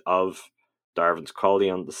coach of Darvin's quality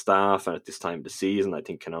on the staff, and at this time of the season, I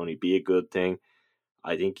think can only be a good thing.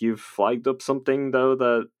 I think you've flagged up something, though,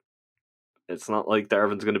 that it's not like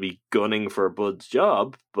Darvin's going to be gunning for Bud's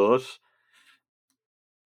job, but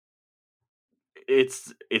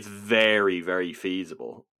it's very, very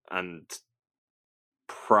feasible. And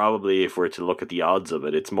probably, if we're to look at the odds of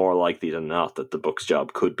it, it's more likely than not that the Bucks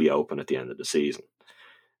job could be open at the end of the season.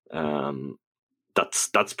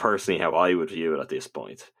 That's personally how I would view it at this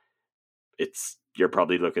point. You're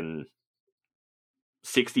probably looking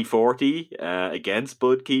 60-40 against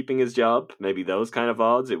Bud keeping his job, maybe those kind of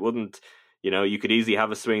odds. It wouldn't, you could easily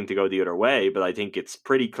have a swing to go the other way, but I think it's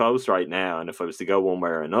pretty close right now. And if I was to go one way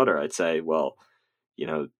or another, I'd say, well,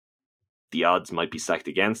 the odds might be stacked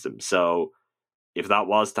against him. So if that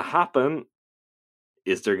was to happen,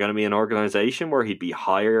 is there going to be an organization where he'd be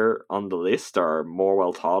higher on the list or more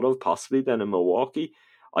well thought of, possibly, than in Milwaukee?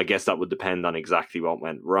 I guess that would depend on exactly what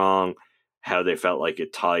went wrong, how they felt like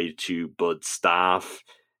it tied to Bud's staff,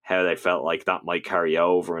 how they felt like that might carry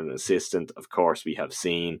over an assistant. Of course, we have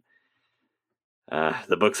seen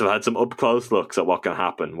the Bucks have had some up-close looks at what can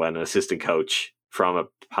happen when an assistant coach from a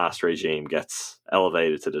past regime gets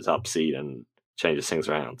elevated to the top seat and changes things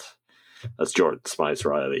around. That's Jordan Smythes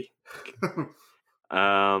Riley.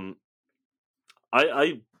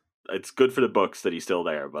 It's good for the Bucks that he's still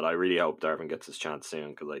there, but I really hope Darvin gets his chance soon,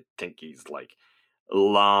 because I think he's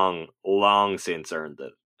long since earned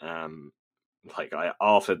it. I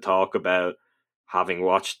often talk about having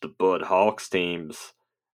watched the Bud Hawks teams,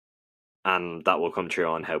 and that will come true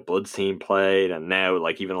on how Bud's team played. And now,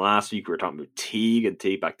 even last week, we were talking about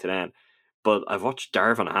Teague back to then. But I've watched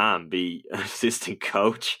Darvin Ham be an assistant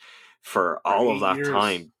coach for all of that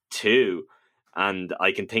time too. And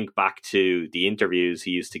I can think back to the interviews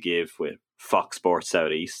he used to give with Fox Sports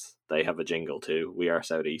Southeast. They have a jingle too. We are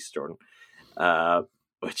Southeast, Jordan.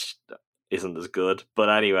 Which isn't as good. But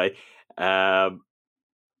anyway,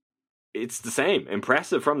 it's the same.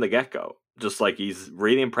 Impressive from the get-go. Just he's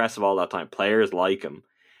really impressive all that time. Players like him.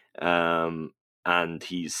 And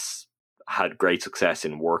he's had great success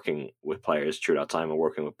in working with players through that time and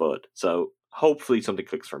working with Bud. So hopefully something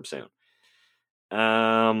clicks for him soon.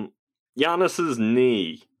 Giannis's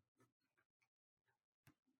knee.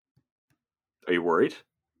 Are you worried?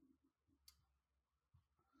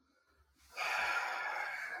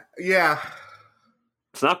 Yeah.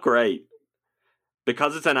 It's not great.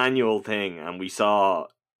 Because it's an annual thing, and we saw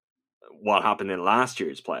what happened in last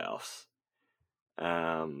year's playoffs.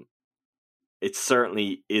 It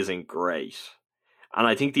certainly isn't great. And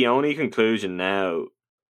I think the only conclusion now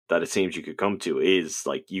that it seems you could come to is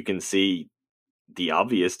like you can see the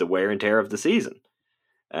obvious, the wear and tear of the season.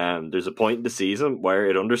 There's a point in the season where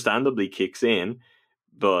it understandably kicks in,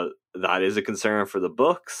 but that is a concern for the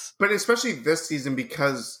Bucks. But especially this season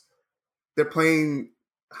because they're playing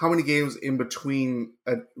how many games in between,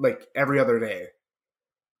 like every other day,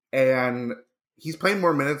 and he's playing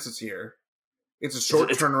more minutes this year. It's a short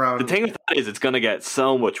turnaround. The thing with that is, it's going to get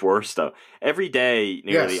so much worse, though. Every day,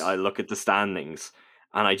 nearly, I look at the standings,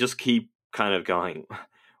 and I just keep kind of going,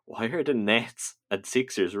 why are the Nets and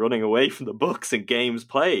Sixers running away from the Bucks in games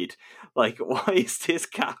played? Like, why is this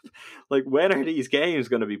gap? Like, when are these games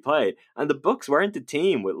going to be played? And the Bucks weren't a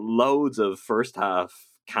team with loads of first half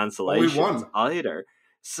cancellations either.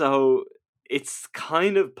 So it's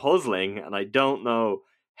kind of puzzling, and I don't know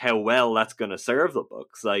how well that's going to serve the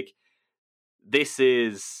Bucks. Like,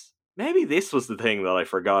 maybe this was the thing that I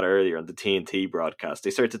forgot earlier on the TNT broadcast.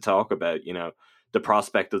 They started to talk about, the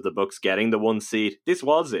prospect of the Bucks getting the 1 seed. This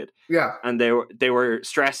was it. Yeah. And they were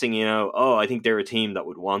stressing, I think they're a team that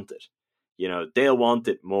would want it. They'll want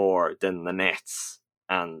it more than the Nets.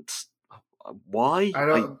 And why?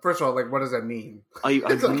 First of all, like, what does that mean?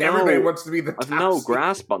 Everybody wants to be the top I've no seed.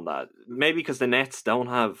 grasp on that. Maybe because the Nets don't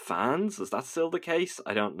have fans. Is that still the case?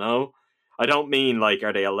 I don't know. I don't mean, like,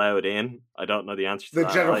 are they allowed in? I don't know the answer to the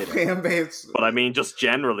that general either. fan base. But I mean, just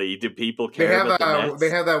generally, do people care about the Nets? They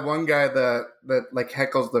have that one guy that like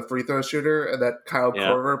heckles the free throw shooter and that Kyle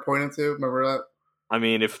Korver pointed to. Remember that? I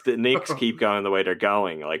mean, if the Knicks keep going the way they're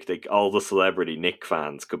going, like all the celebrity Knicks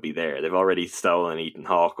fans could be there. They've already stolen Ethan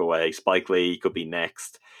Hawke away. Spike Lee could be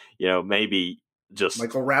next. Maybe just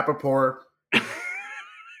Michael Rappaport.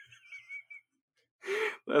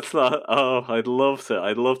 That's not. Oh, I'd love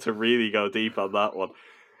to really go deep on that one.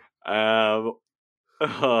 Oh,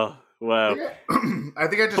 wow. I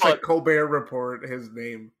think I just like Colbert Report his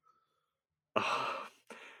name.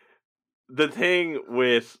 The thing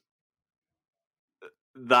with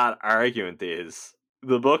that argument is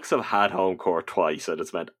the Bucks have had home court twice and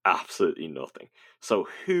it's meant absolutely nothing. So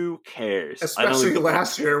who cares? Especially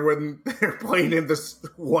last year when they're playing in this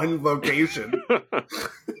one location.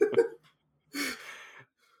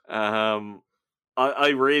 I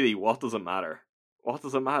really, what does it matter? What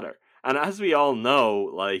does it matter? And as we all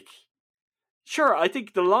know, like, sure, I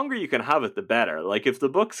think the longer you can have it, the better. Like, if the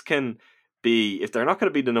Bucks can if they're not going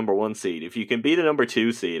to be the number 1 seed, if you can be the number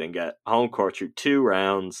 2 seed and get home court through 2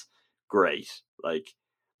 rounds, great. Like,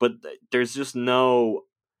 but there isn't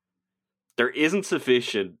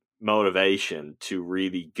sufficient motivation to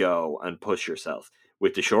really go and push yourself.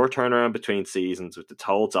 With the short turnaround between seasons, with the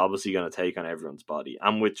toll it's obviously going to take on everyone's body,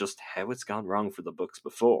 and with just how it's gone wrong for the Bucks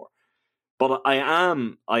before. But I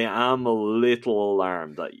am a little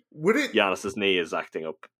alarmed that Giannis's knee is acting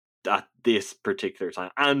up at this particular time,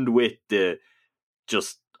 and with the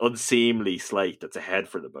just unseemly slate that's ahead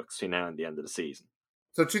for the Bucks between now and the end of the season.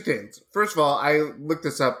 So 2 things. First of all, I looked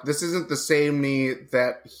this up. This isn't the same knee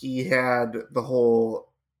that he had the whole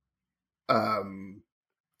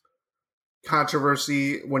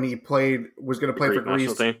controversy when he was going to play for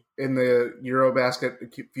Greece in the Eurobasket a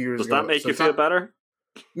few years ago. Does that make you feel better?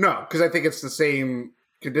 No, because I think it's the same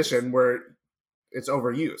condition where it's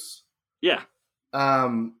overuse. Yeah.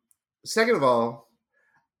 Second of all,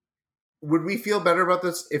 would we feel better about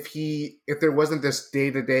this if there wasn't this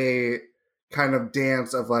day-to-day kind of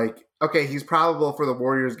dance of like, okay, he's probable for the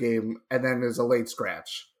Warriors game and then is a late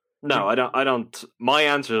scratch? No, I don't. My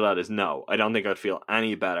answer to that is no. I don't think I'd feel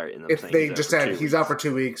any better in them if they just said he's out for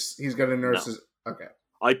 2 weeks, he's going to nurse his. Okay.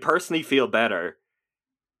 I personally feel better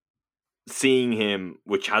seeing him,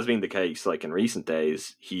 which has been the case like in recent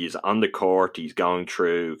days. He's on the court, he's going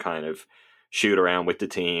through kind of shoot around with the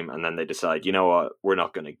team, and then they decide, you know what, we're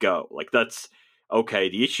not going to go. Like, that's okay.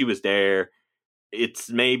 The issue is there.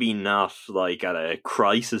 It's maybe not like at a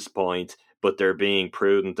crisis point, but they're being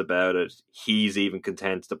prudent about it. He's even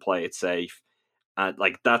content to play it safe. And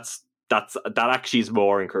like that actually is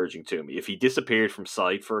more encouraging to me. If he disappeared from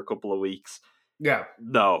sight for a couple of weeks,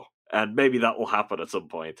 no. And maybe that will happen at some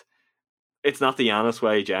point. It's not the Giannis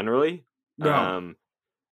way generally. No.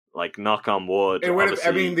 Like, knock on wood. It would have,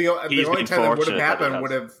 I mean, the only time that would have happened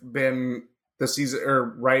would have been the season,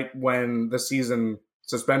 or right when the season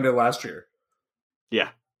suspended last year. Yeah,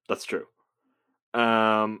 that's true.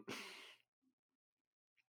 I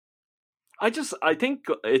think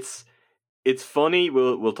it's funny.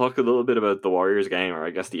 We'll talk a little bit about the Warriors game, or I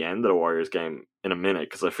guess the end of the Warriors game, in a minute,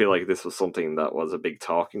 because I feel like this was something that was a big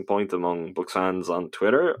talking point among Bucks fans on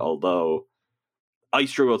Twitter, although I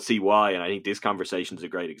struggle to see why, and I think this conversation is a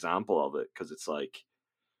great example of it, because it's like,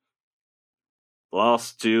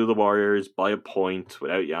 lost to the Warriors by a point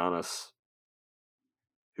without Giannis.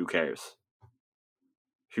 who cares?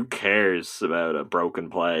 Who cares about a broken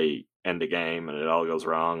play end the game and it all goes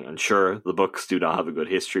wrong? And sure, the Bucks do not have a good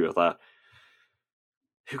history with that.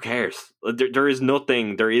 Who cares? There is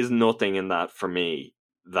nothing in that for me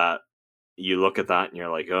that you look at that and you're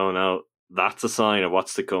like, oh no, that's a sign of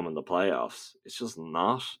what's to come in the playoffs. It's just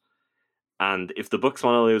not. And if the Bucks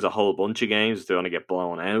want to lose a whole bunch of games, if they want to get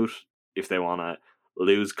blown out, if they want to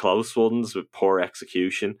lose close ones with poor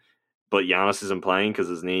execution, but Giannis isn't playing because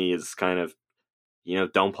his knee is kind of,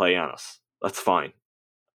 don't play Giannis. That's fine.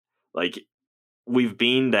 Like, we've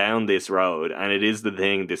been down this road, and it is the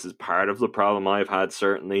thing. This is part of the problem I've had,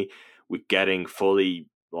 certainly, with getting fully,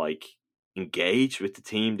 engaged with the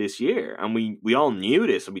team this year. And we all knew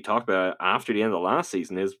this, and we talked about it after the end of last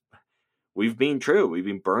season, is we've been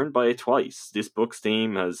burned by it twice. This Bucks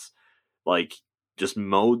team has, just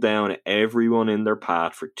mowed down everyone in their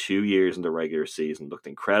path for 2 years in the regular season, looked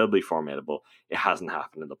incredibly formidable. It hasn't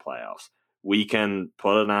happened in the playoffs. We can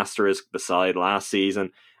put an asterisk beside last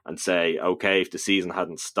season and say, okay, if the season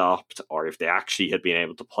hadn't stopped, or if they actually had been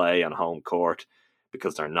able to play on home court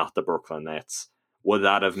because they're not the Brooklyn Nets, would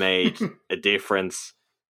that have made a difference?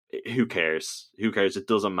 Who cares? It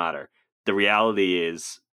doesn't matter. The reality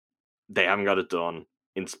is they haven't got it done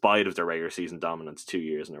in spite of their regular season dominance 2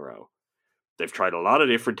 years in a row. They've tried a lot of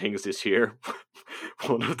different things this year.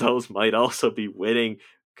 One of those might also be winning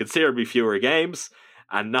considerably fewer games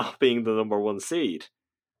and not being the number one seed.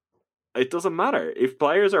 It doesn't matter. If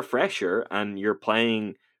players are fresher and you're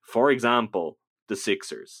playing, for example, the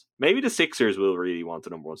Sixers, maybe the Sixers will really want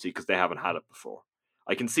the number one seed because they haven't had it before.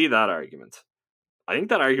 I can see that argument. I think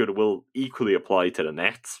that argument will equally apply to the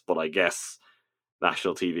Nets, but I guess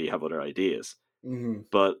national TV have other ideas. Mm-hmm.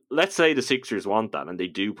 But let's say the Sixers want that and they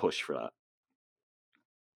do push for that.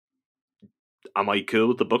 Am I cool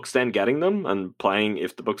with the Bucks then getting them and playing?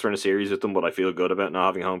 If the Bucks were in a series with them, would I feel good about not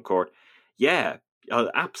having home court? Yeah, I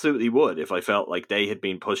absolutely would if I felt like they had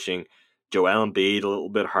been pushing Joel Embiid a little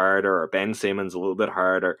bit harder or Ben Simmons a little bit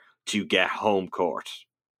harder to get home court.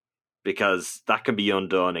 Because that can be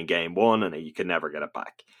undone in game one and you can never get it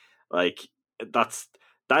back.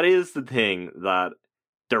 That is the thing, that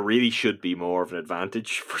there really should be more of an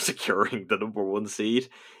advantage for securing the number one seed.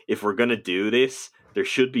 If we're going to do this, there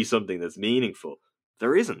should be something that's meaningful.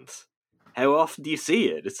 There isn't. How often do you see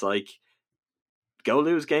it? It's like, go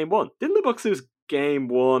lose game one. Didn't the Bucks lose game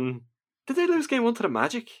one? Did they lose game one to the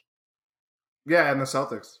Magic? Yeah, and the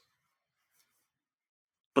Celtics.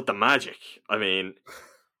 But the Magic, I mean,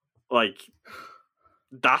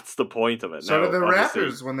 that's the point of it. So now, did the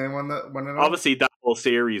Raptors when they won it. Obviously, that whole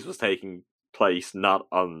series was taking place not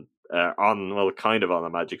kind of on the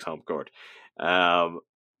Magic's home court.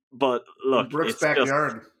 But look, Brooks' it's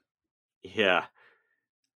backyard. Yeah,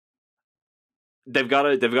 they've got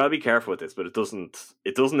to be careful with this, but it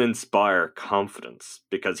doesn't inspire confidence,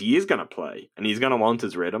 because he is going to play and he's going to want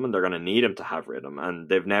his rhythm, and they're going to need him to have rhythm, and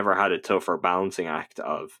they've never had a tougher balancing act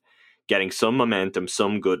of getting some momentum,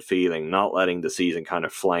 some good feeling, not letting the season kind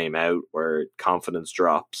of flame out where confidence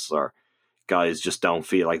drops or guys just don't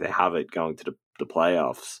feel like they have it going to the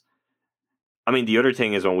playoffs. I mean, the other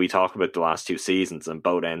thing is, when we talk about the last two seasons and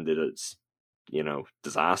both ended as,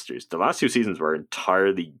 disasters, the last two seasons were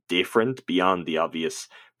entirely different beyond the obvious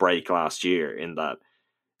break last year, in that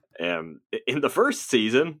in the first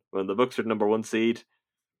season, when the Bucks were number one seed,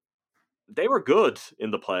 they were good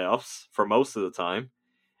in the playoffs for most of the time,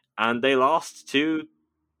 and they lost to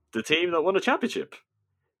the team that won a championship.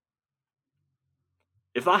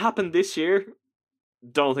 If that happened this year,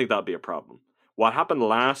 don't think that'd be a problem. What happened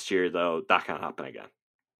last year, though, that can't happen again.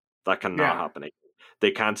 That cannot happen again.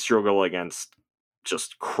 They can't struggle against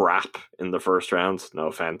just crap in the first round. No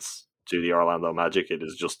offense to the Orlando Magic. It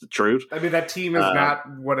is just the truth. I mean, that team is not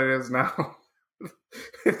what it is now.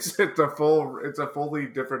 It's a fully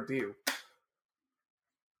different team.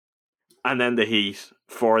 And then the Heat,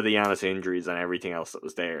 for the Giannis injuries and everything else that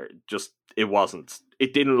was there,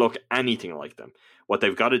 it didn't look anything like them. What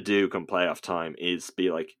they've got to do come playoff time is be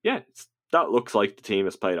like, that looks like the team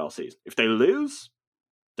has played all season. If they lose,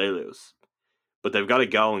 they lose. But they've got to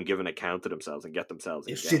go and give an account to themselves and get themselves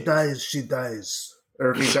in If games. she dies, she dies.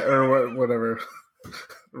 Or whatever.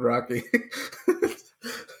 Rocky.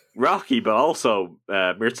 Rocky, but also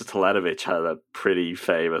Mirza Teletovic had a pretty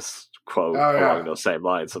famous quote along those same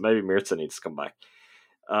lines. So maybe Mirza needs to come back.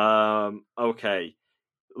 Okay.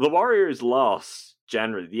 The Warriors lost,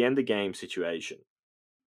 generally, the end of game situation.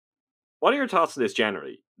 What are your thoughts on this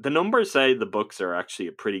generally? The numbers say the Bucks are actually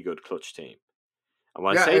a pretty good clutch team. And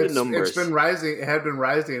when I say the numbers, it's been rising. It had been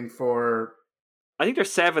rising for. I think they're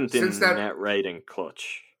seventh in net rating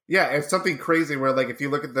clutch. Yeah, it's something crazy where, if you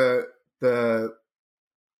look at the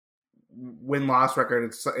win-loss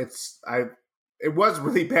record. It was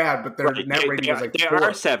really bad, but their net rating was like they 4.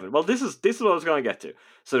 are 7. Well, this is what I was going to get to.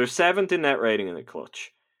 So they're 7th in net rating in the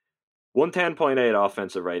clutch, 110.8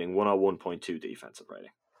 offensive rating, 101.2 defensive rating.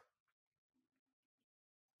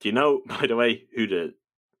 Do you know, by the way, who the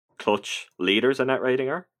clutch leaders in net rating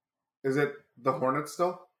are? Is it the Hornets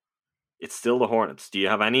still? It's still the Hornets. Do you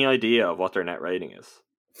have any idea of what their net rating is?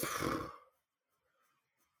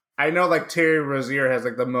 I know like Terry Rozier has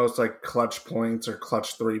like the most like clutch points or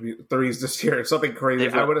clutch threes this year. It's something crazy.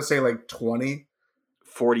 I would say like 20.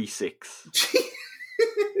 46.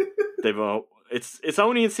 It's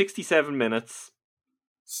only in 67 minutes.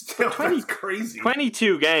 Still, that's crazy.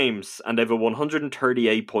 22 games, and they have a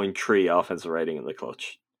 138.3 offensive rating in the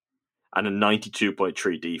clutch and a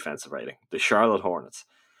 92.3 defensive rating. The Charlotte Hornets.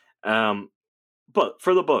 But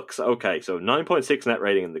for the Bucks, okay, so 9.6 net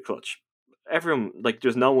rating in the clutch. Everyone, like,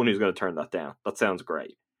 there's no one who's going to turn that down. That sounds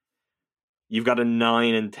great. You've got a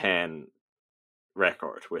 9-10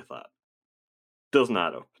 record with that. Doesn't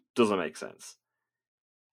add up. Doesn't make sense.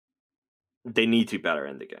 They need to be better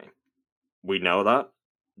in the game. We know that.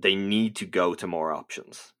 They need to go to more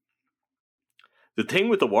options. The thing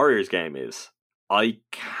with the Warriors game is, I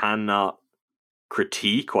cannot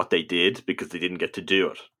critique what they did because they didn't get to do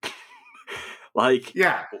it. Like,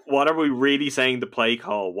 yeah, what are we really saying the play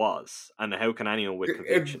call was? And how can anyone with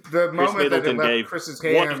conviction? The Chris moment Middleton that it gave left Chris's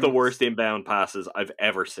hands, one of the worst inbound passes I've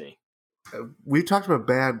ever seen. We talked about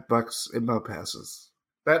bad Bucks inbound passes.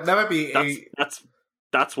 That might be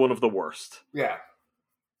that's one of the worst. Yeah.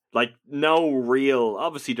 Like, no real...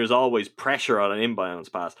 Obviously, there's always pressure on an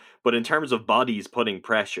inbounds pass, but in terms of bodies putting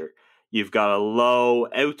pressure, you've got a low,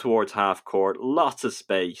 out towards half court, lots of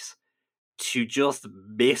space, to just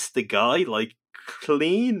miss the guy, like,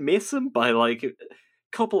 clean miss him by, like, a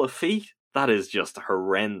couple of feet. That is just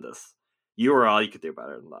horrendous. You or I could do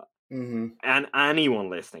better than that. Mm-hmm. And anyone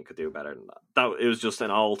listening could do better than that. It was just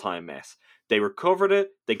an all-time mess. They recovered it,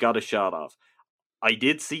 they got a shot off. I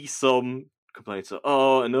did see some complaints of,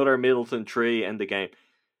 another Middleton 3 in the game.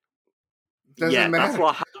 Doesn't matter. That's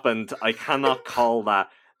what happened. I cannot call that.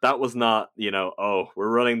 That was not, we're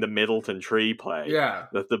running the Middleton 3 play. Yeah.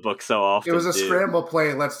 That the Bucks so often It was a do. scramble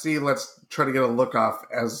play. Let's try to get a look off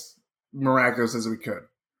as miraculous as we could.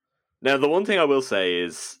 Now, the one thing I will say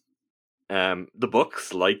is, the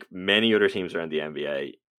Bucks, like many other teams around the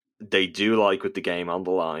NBA, they do like with the game on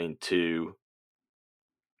the line to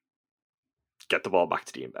get the ball back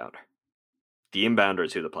to the inbounder. The inbounder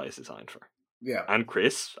is who the play is designed for. Yeah. And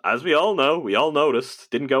Chris, as we all know, we all noticed,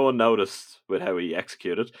 didn't go unnoticed with how he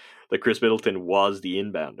executed, that Chris Middleton was the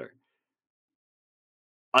inbounder.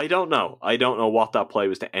 I don't know. I don't know what that play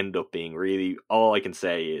was to end up being, really. All I can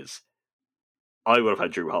say is, I would have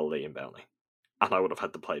had Jrue Holiday inbounding. And I would have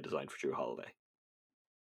had the play designed for Jrue Holiday.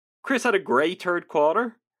 Chris had a great third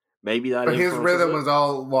quarter. Maybe that. But his rhythm was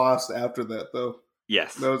all lost after that, though.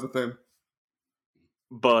 Yes. That was the thing.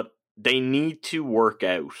 But they need to work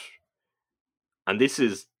out. And this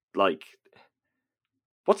is like,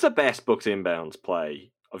 what's the best Bucks inbounds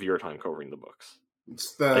play of your time covering the Bucks?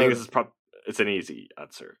 I think this is it's an easy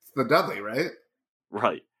answer. It's the Dudley, right?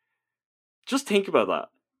 Right. Just think about that.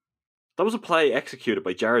 That was a play executed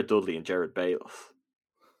by Jared Dudley and Jared Bailiff.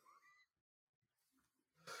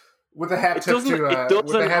 With a hat tip to it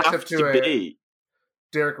doesn't have to be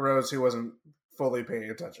Derrick Rose, who wasn't fully paying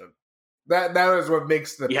attention. That is what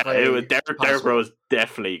makes the play. Derrick Rose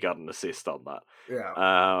definitely got an assist on that.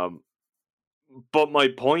 Yeah. But my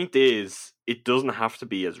point is, it doesn't have to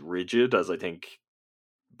be as rigid as I think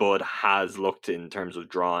Bud has looked in terms of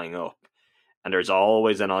drawing up. And there's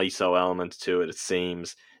always an ISO element to it, it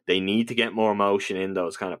seems. They need to get more motion in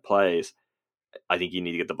those kind of plays. I think you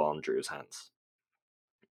need to get the ball in Jrue's hands.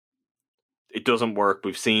 It doesn't work.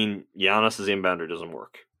 We've seen Giannis' inbounder doesn't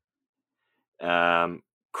work.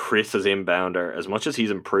 Chris as inbounder, as much as he's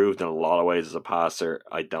improved in a lot of ways as a passer,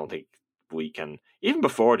 I don't think we can. Even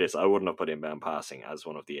before this, I wouldn't have put inbound passing as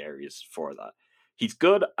one of the areas for that. He's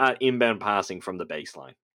good at inbound passing from the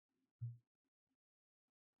baseline.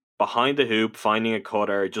 Behind the hoop, finding a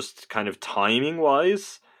cutter, just kind of timing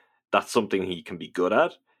wise, that's something he can be good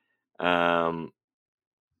at.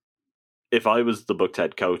 If I was the Bucks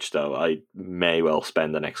head coach, though, I may well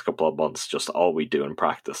spend the next couple of months just all we do in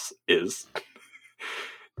practice is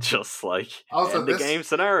just like also, the game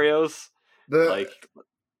scenarios. The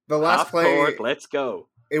last play, court, let's go.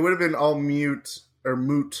 It would have been all moot.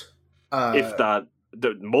 If that,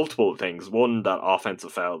 the multiple things. One, that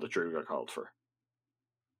offensive foul that Jrue got called for.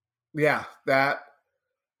 Yeah, that.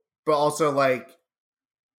 But also,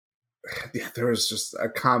 there was just a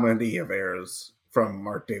comedy of errors from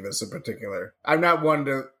Mark Davis in particular. I'm not one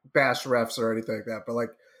to bash refs or anything like that, but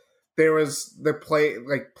like there was the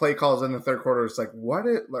play calls in the third quarter. It's like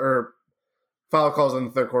or foul calls in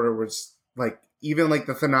the third quarter was like even like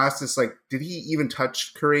the Thanasis, like did he even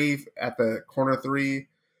touch Curry at the corner three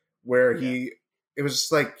where it was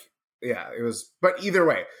just like it was. But either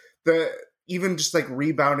way, even just like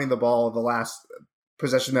rebounding the ball, the last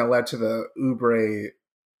possession that led to the Oubre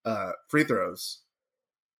free throws.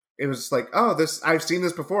 It was like, I've seen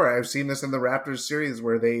this before. I've seen this in the Raptors series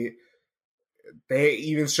where they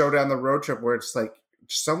even showed on the road trip where it's like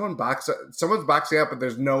someone's boxing up, but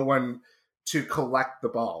there's no one to collect the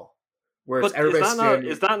ball. Where but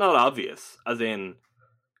is that not obvious? As in,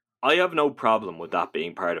 I have no problem with that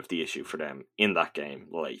being part of the issue for them in that game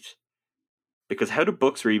late. Because how do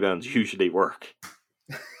Bucks rebounds usually work?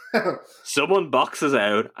 Someone boxes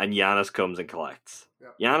out and Giannis comes and collects.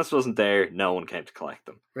 Yep. Giannis wasn't there. No one came to collect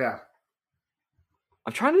them. Yeah.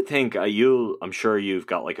 I'm trying to think. I'm sure you've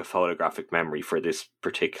got like a photographic memory for this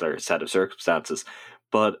particular set of circumstances,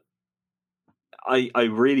 but I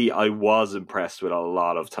was impressed with a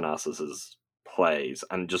lot of Thanasis's plays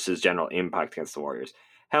and just his general impact against the Warriors.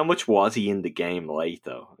 How much was he in the game late,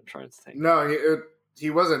 though? I'm trying to think. No, he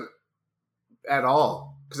wasn't at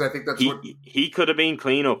all. Because I think that's he could have been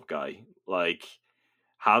cleanup guy. Like,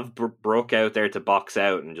 have Brooke out there to box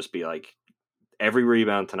out and just be like, every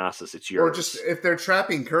rebound, Thanasis, it's yours. Or just if they're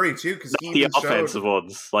trapping Curry too, because the offensive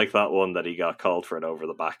ones, like that one that he got called for it over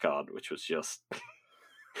the back on, which was just,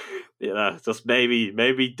 just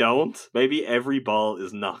maybe don't. Maybe every ball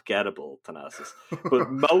is not gettable, Thanasis, but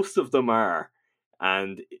most of them are.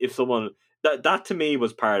 And if someone that to me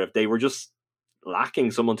was part of, they were just lacking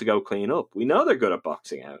someone to go clean up. We know they're good at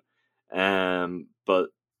boxing out, but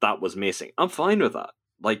that was missing. I'm fine with that.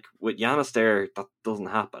 Like with Giannis there, that doesn't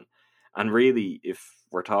happen. And really, if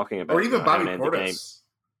we're talking about or even Bobby Portis,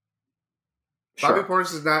 Bobby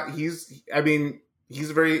Portis is not. He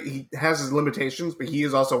has his limitations, but he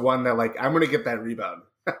is also one that like I'm going to get that rebound.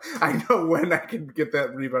 I know when I can get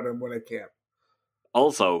that rebound and when I can't.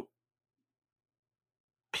 Also,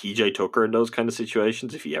 PJ Tucker in those kind of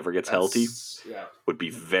situations, if he ever gets healthy, would be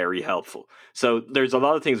very helpful. So there's a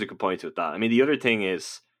lot of things we could point to with that. I mean, the other thing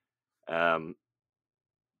is, the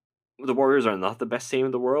Warriors are not the best team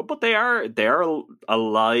in the world, but they are a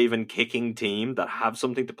live and kicking team that have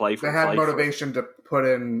something to play for. They had motivation to put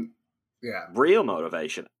in, real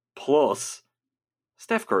motivation. Plus,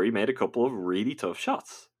 Steph Curry made a couple of really tough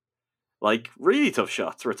shots, where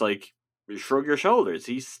it's like you shrug your shoulders.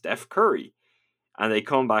 He's Steph Curry. And they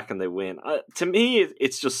come back and they win. To me,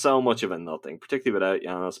 it's just so much of a nothing, particularly without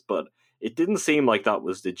Giannis. But it didn't seem like that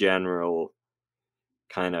was the general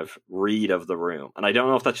kind of read of the room. And I don't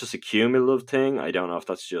know if that's just a cumulative thing. I don't know if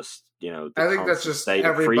that's just, I think that's just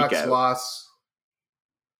every Bucks loss.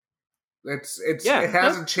 It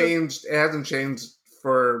hasn't changed. It hasn't changed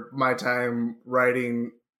for my time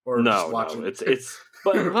writing or just watching. No, it's.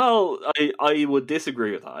 But I would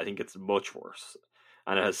disagree with that. I think it's much worse.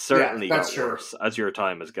 And it has certainly got worse as your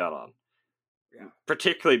time has got on. Yeah.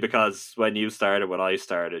 Particularly because when I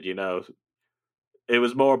started, it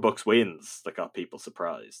was more Bucks wins that got people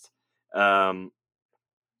surprised. There's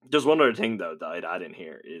one other thing, though, that I'd add in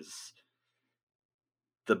here is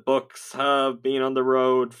the Bucks have been on the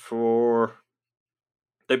road for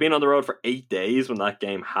 8 days when that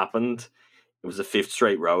game happened. It was the 5th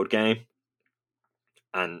straight road game.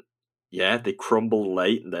 And, they crumbled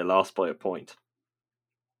late and they lost by a point.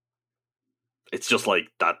 It's just like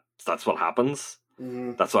that's what happens.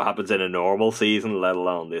 Mm-hmm. That's what happens in a normal season, let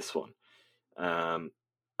alone this one. I'm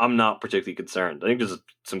not particularly concerned. I think there's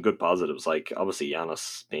some good positives, like obviously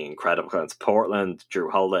Giannis being incredible against Portland, Jrue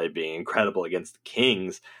Holiday being incredible against the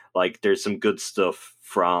Kings. Like there's some good stuff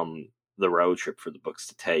from the road trip for the Bucks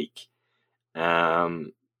to take.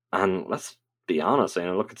 And let's be honest,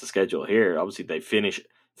 look at the schedule here. Obviously they finish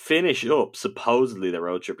up supposedly the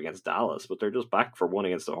road trip against Dallas, but they're just back for one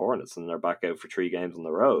against the Hornets and they're back out for 3 games on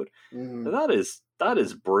the road. Mm-hmm. That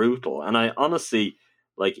is brutal. And I honestly,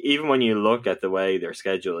 like, even when you look at the way their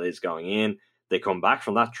schedule is going in, they come back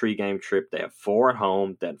from that 3-game trip, they have 4 at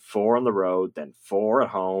home, then 4 on the road, then 4 at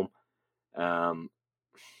home.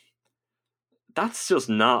 That's just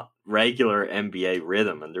not regular NBA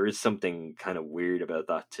rhythm, and there is something kind of weird about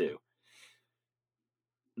that too.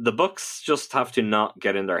 The Bucks just have to not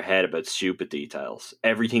get in their head about stupid details.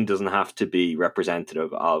 Everything doesn't have to be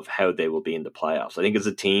representative of how they will be in the playoffs. I think as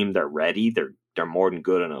a team, they're ready. They're more than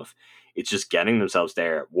good enough. It's just getting themselves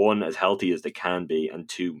there, 1, as healthy as they can be, and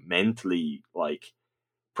 2, mentally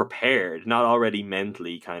prepared, not already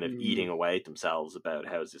mentally kind of eating away at themselves about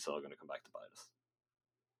how is this all going to come back to bite us.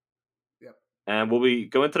 Yep. Will we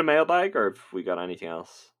go into the mailbag, or have we got anything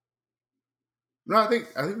else? No, I think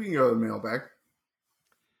we can go to the mailbag.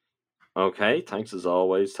 Okay, thanks as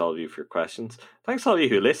always to all of you for your questions. Thanks to all of you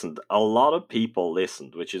who listened. A lot of people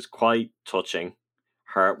listened, which is quite touching,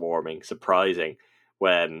 heartwarming, surprising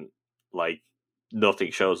when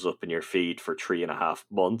nothing shows up in your feed for 3.5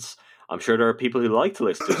 months. I'm sure there are people who like to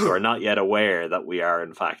listen to us who are not yet aware that we are,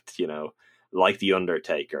 in fact, like the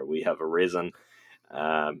Undertaker, we have arisen,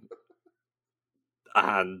 and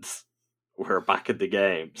we're back at the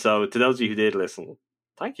game. So to those of you who did listen,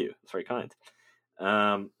 thank you. It's very kind.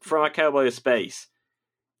 From a Cowboy of Space,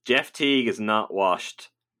 Jeff Teague is not washed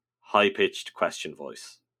high-pitched question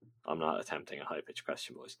voice. I'm not attempting a high-pitched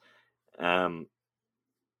question voice.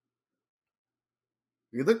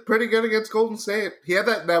 He looked pretty good against Golden State. He had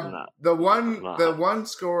the one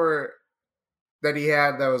score that he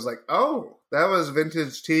had that was like, oh, that was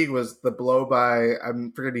vintage Teague, was the blow by,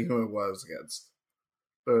 I'm forgetting who it was against.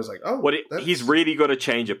 But it was like, oh, he's really got to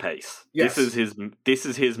change a pace. Yes. This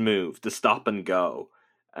is his move, the stop and go.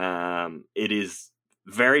 It is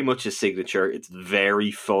very much his signature. It's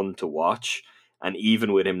very fun to watch, and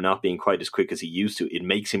even with him not being quite as quick as he used to, it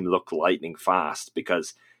makes him look lightning fast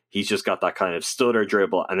because he's just got that kind of stutter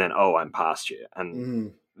dribble, and then I'm past you,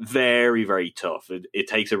 and very, very tough. It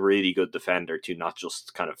takes a really good defender to not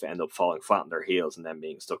just kind of end up falling flat on their heels and then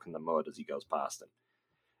being stuck in the mud as he goes past him.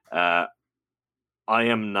 I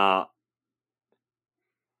am not.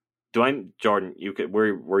 Jordan?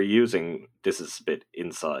 We're using, this is a bit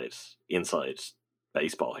inside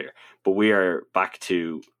baseball here, but we are back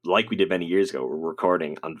to, like we did many years ago, we're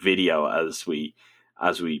recording on video as we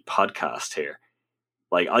podcast here.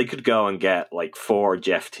 Like, I could go and get 4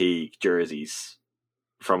 Jeff Teague jerseys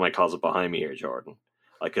from my closet behind me here, Jordan.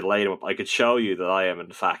 I could lay them up. I could show you that I am,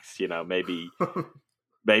 in fact, maybe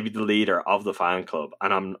the leader of the fan club,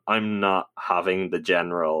 and I'm not having the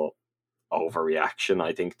general overreaction,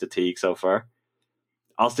 I think, to Teague so far.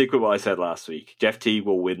 I'll stick with what I said last week. Jeff Teague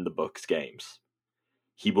will win the Bucks games.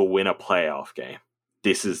 He will win a playoff game.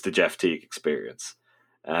 This is the Jeff Teague experience.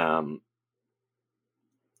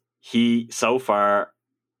 He so far.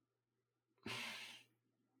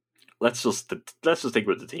 Let's just think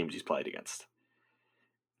about the teams he's played against,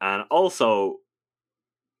 and also,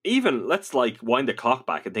 even let's wind the clock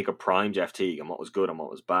back and think of prime Jeff Teague and what was good and what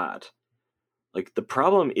was bad. The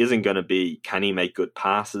problem isn't going to be, can he make good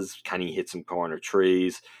passes? Can he hit some corner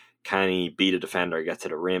trees? Can he beat a defender, get to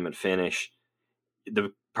the rim and finish?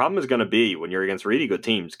 The problem is going to be, when you're against really good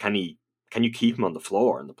teams, can you keep him on the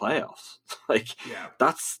floor in the playoffs?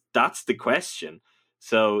 That's the question.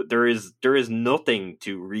 So there is nothing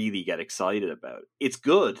to really get excited about. It's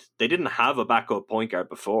good. They didn't have a backup point guard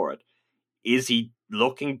before it. Is he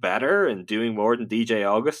looking better and doing more than DJ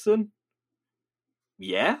Augustin?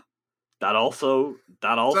 Yeah. That also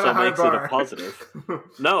makes it a positive.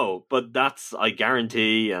 No, but I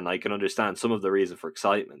guarantee, and I can understand some of the reason for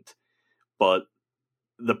excitement. But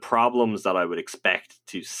the problems that I would expect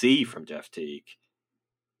to see from Jeff Teague,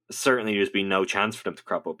 certainly there's been no chance for them to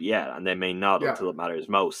crop up yet, and they may not until it matters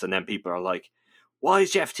most. And then people are like, why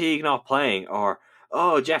is Jeff Teague not playing? Or,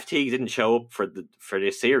 oh, Jeff Teague didn't show up for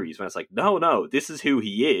this series. When it's like, no, this is who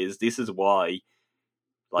he is. This is why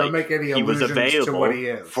don't make any he was available to what he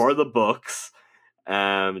is. For the Bucks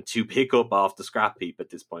to pick up off the scrap heap at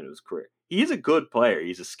this point of his career. He is a good player.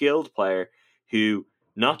 He's a skilled player who,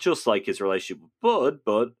 not just his relationship with Bud,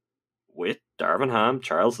 but with Darvin Ham,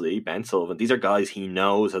 Charles Lee, Ben Sullivan. These are guys he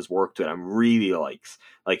knows, has worked with, and really likes.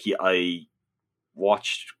 I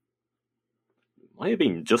watched, might have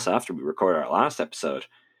been just after we recorded our last episode.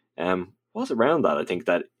 Was around that, I think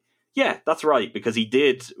that. Yeah, that's right, because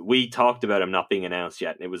we talked about him not being announced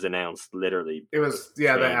yet, and it was announced literally. It was,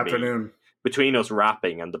 that afternoon. Between us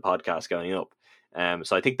rapping and the podcast going up.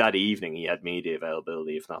 So I think that evening he had media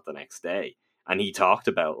availability, if not the next day. And he talked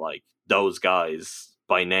about, those guys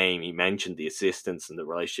by name. He mentioned the assistants and the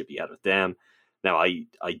relationship he had with them. Now, I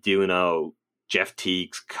do know Jeff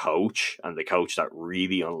Teague's coach, and the coach that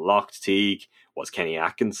really unlocked Teague was Kenny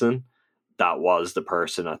Atkinson. That was the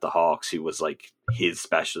person at the Hawks who was his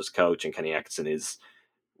specialist coach, and Kenny Atkinson is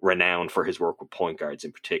renowned for his work with point guards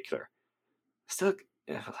in particular. Still,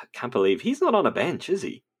 I can't believe he's not on a bench, is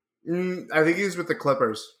he? I think he's with the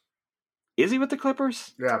Clippers. Is he with the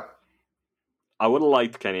Clippers? Yeah. I would have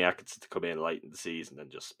liked Kenny Atkinson to come in late in the season and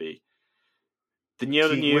just be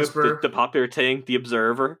the popular thing, the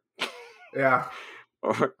observer. Yeah.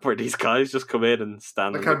 Or where these guys just come in and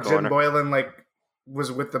stand in the corner. Jim Boylan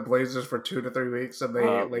was with the Blazers for 2 to 3 weeks, and they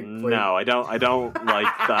played. No, I don't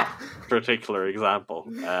like that particular example.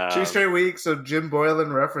 2 straight weeks of Jim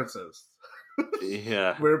Boylan references.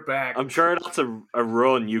 Yeah. We're back. I'm sure that's a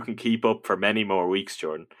run you can keep up for many more weeks,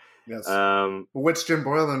 Jordan. Yes. Which Jim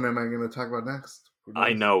Boylan am I going to talk about next?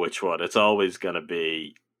 I know which one. It's always going to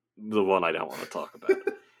be the one I don't want to talk about.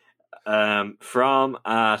 From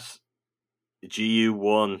at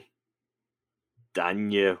GU1,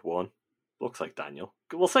 Daniel1. Looks like Daniel.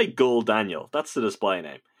 We'll say Gull Daniel. That's the display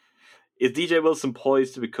name. Is DJ Wilson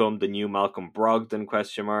poised to become the new Malcolm Brogdon? ?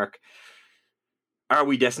 Are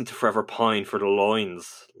we destined to forever pine for the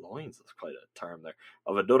loins? Loins is quite a term there.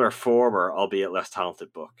 Of another former, albeit less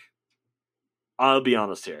talented book. I'll be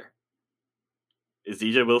honest here. Is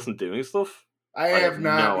DJ Wilson doing stuff? I have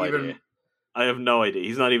no idea. I have no idea.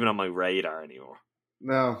 He's not even on my radar anymore.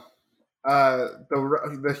 No.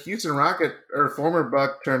 The Houston Rocket, or former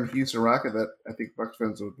Buck turned Houston Rocket that I think Bucks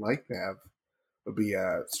fans would like to have would be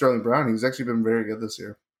Sterling Brown. He's actually been very good this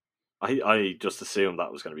year. I just assumed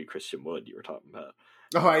that was going to be Christian Wood you were talking about.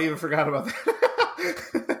 Oh, I even forgot about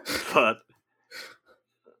that. But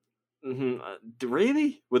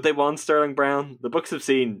really, would they want Sterling Brown? The Bucks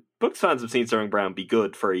fans have seen Sterling Brown be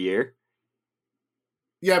good for a year.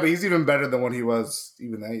 Yeah, but he's even better than what he was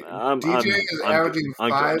even that year. DJ is averaging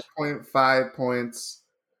 5.5 points,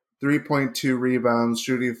 3.2 rebounds,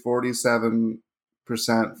 shooting 47%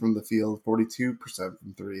 from the field, 42% from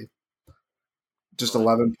three. Just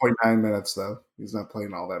 11.9 minutes, though. He's not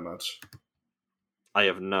playing all that much. I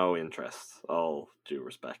have no interest. All due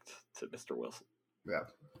respect to Mr. Wilson. Yeah.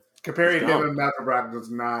 Comparing him and Malcolm Brogdon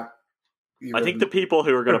does not... I think the people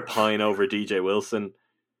who are going to pine over DJ Wilson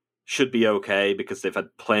should be okay because they've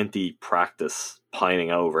had plenty practice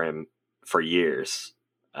pining over him for years.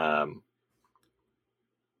 Well,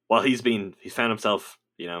 he's found himself,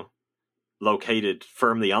 located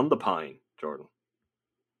firmly on the pine, Jordan.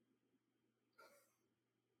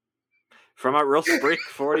 From at Russ Brick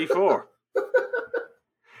 44.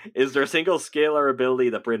 Is there a single skill or ability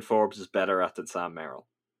that Bryn Forbes is better at than Sam Merrill?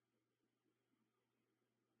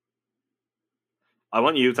 I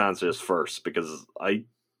want you to answer this first because I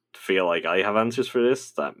feel like I have answers for this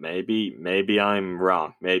that maybe I'm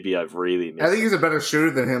wrong. Maybe I've really missed. I think he's a better shooter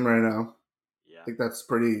than him right now. Yeah. I think that's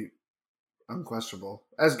pretty unquestionable.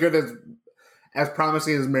 As good as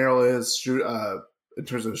promising as Merrill is in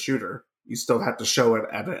terms of a shooter, you still have to show it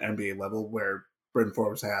at an NBA level where Bryn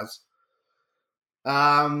Forbes has.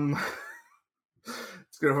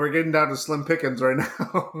 It's good. We're getting down to slim pickings right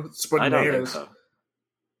now. I don't think so.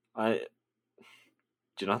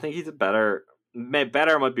 Do you not think he's a better?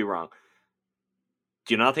 Better might be wrong.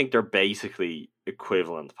 Do you not think they're basically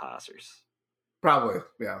equivalent passers? Probably,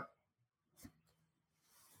 yeah.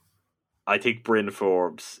 I think Bryn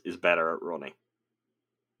Forbes is better at running.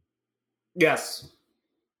 Yes.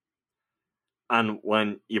 And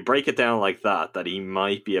when you break it down like that he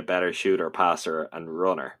might be a better shooter, passer, and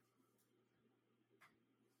runner,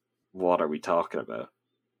 what are we talking about?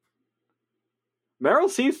 Merrill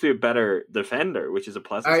seems to be a better defender, which is a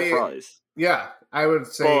pleasant surprise. Yeah, I would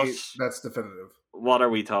say that's definitive. What are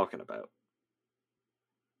we talking about?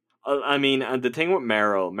 I mean, and the thing with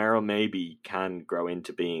Merrill maybe can grow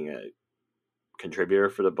into being a contributor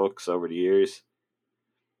for the Bucks over the years.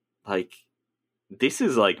 Like, this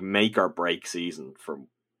is like make or break season for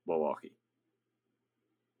Milwaukee.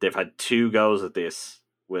 They've had 2 goes at this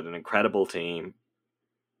with an incredible team,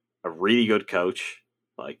 a really good coach,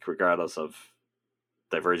 like regardless of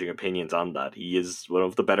diverging opinions on that. He is one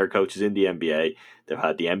of the better coaches in the NBA. They've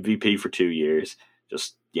had the MVP for 2 years,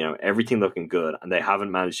 just, everything looking good, and they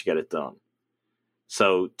haven't managed to get it done.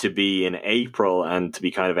 So to be in April and to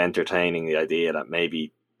be kind of entertaining the idea that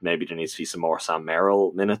maybe there needs to be some more Sam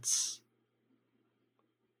Merrill minutes,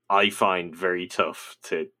 I find very tough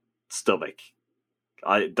to stomach.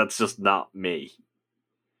 That's just not me.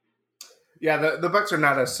 Yeah, the Bucks are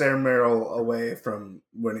not a Sam Merrill away from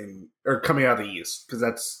winning or coming out of the East, because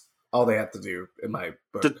that's all they have to do in my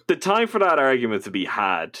book. The time for that argument to be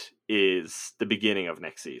had is the beginning of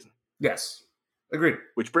next season. Yes, agreed.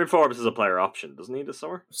 Which Bryn Forbes is a player option, doesn't he, this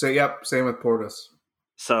summer? So, yep, same with Portis.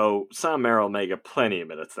 So Sam Merrill may get plenty of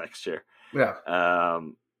minutes next year. Yeah.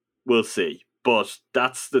 We'll see. But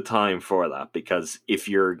that's the time for that, because if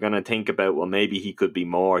you're going to think about, well, maybe he could be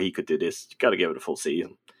more, he could do this, you got to give it a full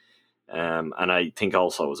season. And I think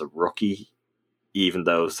also as a rookie, even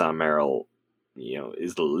though Sam Merrill,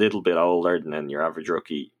 is a little bit older than your average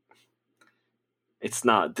rookie, it's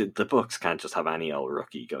not, the Bucks can't just have any old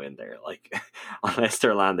rookie go in there. Like, unless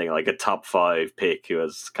they're landing like a top 5 pick who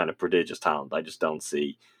has kind of prodigious talent, I just don't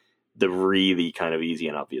see the really kind of easy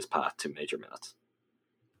and obvious path to major minutes.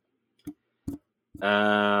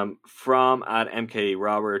 From at MK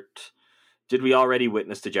Robert Did we already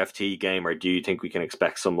witness the Jeff Teague game, or do you think we can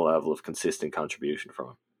expect some level of consistent contribution from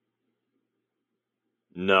him?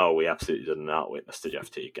 No, we absolutely did not witness the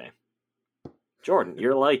Jeff Teague game. Jordan,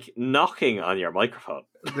 you're like knocking on your microphone.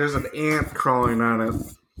 There's an ant crawling on it.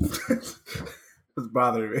 It's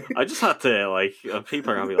bothering me. I just had to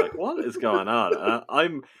people are gonna be like, "What is going on?"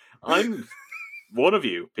 And I'm one of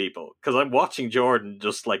you people because I'm watching Jordan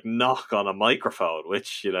just like knock on a microphone,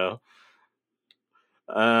 which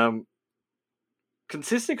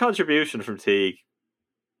consistent contribution from Teague,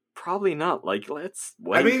 probably not. Like, let's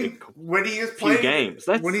wait. I mean, when he has played games,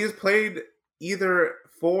 when he has played either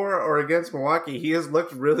for or against Milwaukee, he has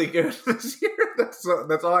looked really good this year. That's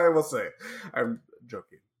all I will say. I'm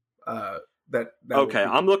joking. Okay,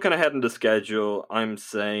 I'm looking ahead in the schedule. I'm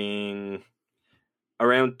saying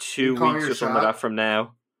around 2 weeks, just under that from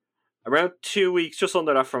now. Around 2 weeks, just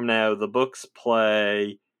under that from now, the Bucks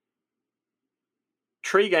play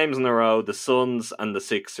 3 games in a row: the Suns and the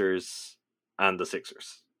Sixers,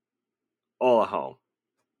 all at home.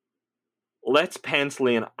 Let's pencil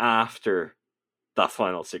in after that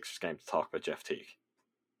final Sixers game to talk about Jeff Teague.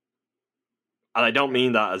 And I don't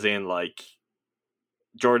mean that as in like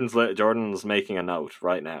Jordan's making a note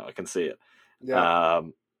right now. I can see it. Yeah.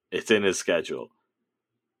 It's in his schedule.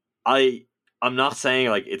 I'm not saying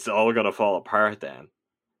like it's all gonna fall apart then,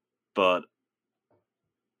 but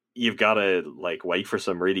you've got to like wait for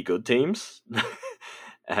some really good teams,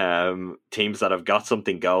 teams that have got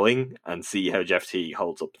something going, and see how Jeff Teague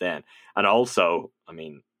holds up then. And also, I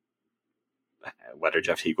mean, whether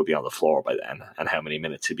Jeff Teague will be on the floor by then and how many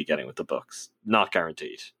minutes he'll be getting with the Bucks, not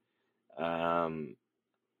guaranteed. But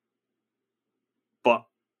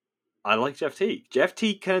I like Jeff Teague. Jeff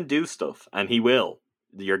Teague can do stuff, and he will.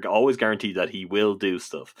 You're always guaranteed that he will do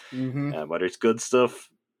stuff. Mm-hmm. Whether it's good stuff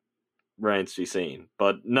remains to be seen.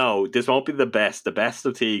 But no, this won't be the best. The best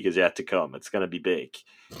of Teague is yet to come. It's going to be big.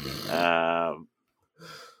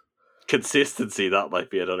 Consistency, that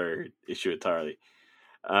might be another issue entirely.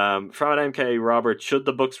 From an MK Robert, should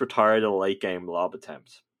the Bucks retire the late game lob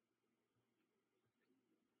attempts?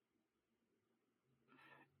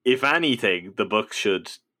 If anything, the Bucks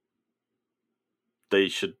should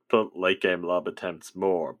put late game lob attempts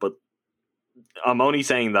more. But I'm only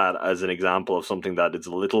saying that as an example of something that is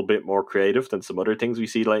a little bit more creative than some other things we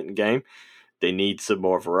see late in the game. They need some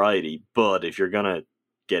more variety. But if you're gonna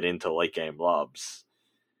get into late game lobs,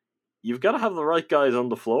 you've got to have the right guys on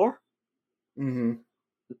the floor. Mm-hmm.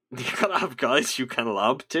 You've got to have guys you can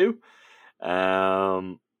lob to.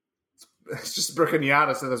 It's just Brook and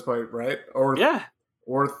Giannis at this point, right? Or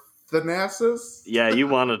Thanasis? Yeah, you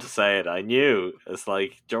wanted to say it. I knew. It's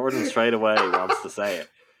like Jordan straight away wants to say it.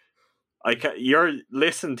 You're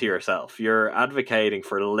listen to yourself. You're advocating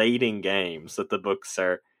for late in games that the Bucks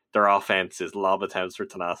their offense is lob attempts for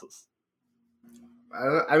Thanasis.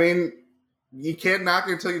 I mean, you can't knock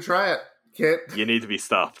it until you try it. You need to be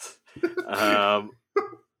stopped.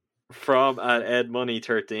 From Ed Money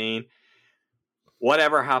 13,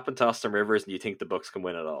 whatever happened to Austin Rivers, and you think the Bucks can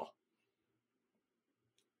win it all?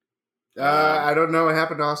 I don't know what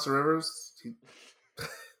happened to Austin Rivers.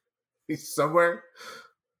 He's somewhere.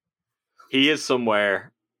 He is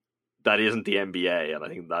somewhere that isn't the NBA, and I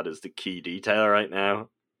think that is the key detail right now.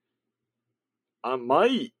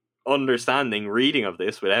 My understanding, reading of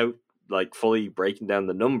this without like fully breaking down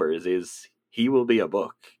the numbers, is he will be a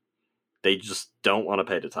Buck. They just don't want to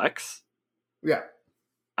pay the tax. Yeah.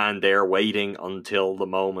 And they're waiting until the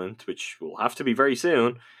moment, which will have to be very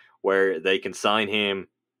soon, where they can sign him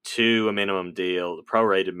to a minimum deal, the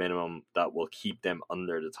prorated minimum that will keep them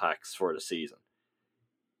under the tax for the season.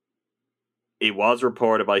 It was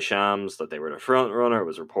reported by Shams that they were the front runner. It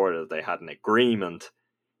was reported that they had an agreement,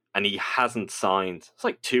 and he hasn't signed. It's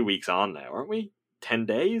like 2 weeks on now, aren't we? 10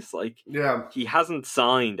 days? Yeah. He hasn't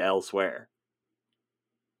signed elsewhere.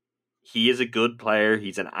 He is a good player.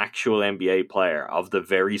 He's an actual NBA player of the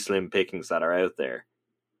very slim pickings that are out there.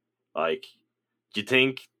 Like, do you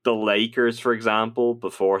think the Lakers, for example,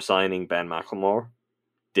 before signing Ben McLemore,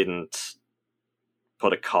 didn't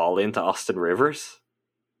put a call into Austin Rivers?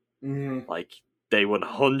 Mm-hmm. Like, they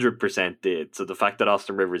 100% did. So the fact that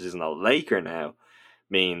Austin Rivers isn't a Laker now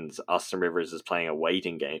means Austin Rivers is playing a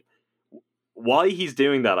waiting game. Why he's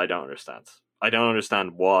doing that, I don't understand. I don't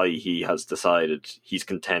understand why he has decided he's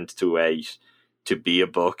content to wait to be a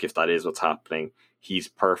Buck if that is what's happening. He's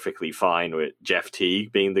perfectly fine with Jeff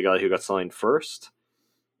Teague being the guy who got signed first.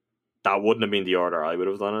 That wouldn't have been the order I would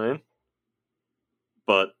have done it in.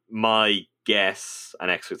 But my guess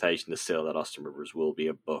and expectation is still that Austin Rivers will be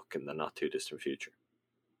a Buck in the not too distant future.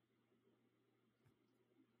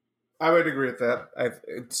 I would agree with that.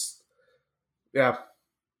 Yeah.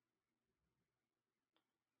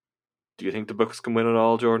 Do you think the Bucks can win it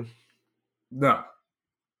all, Jordan? No.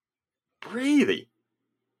 Really?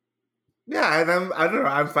 Yeah, and I don't know.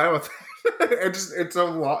 I'm fine with it. It's a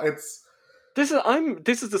lot. This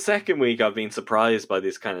is the second week I've been surprised by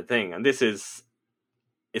this kind of thing, and it's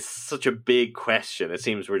such a big question. It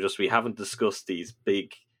seems we haven't discussed these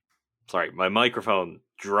big. Sorry, my microphone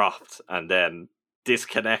dropped and then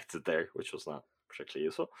disconnected there, which was not particularly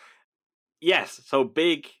useful. Yes, so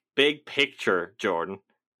big picture, Jordan.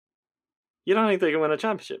 You don't think they can win a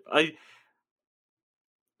championship?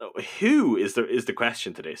 Who is the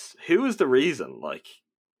question to this? Who is the reason? Like,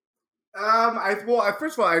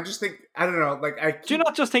 first of all, I just think I don't know. Like, do you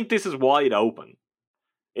not just think this is wide open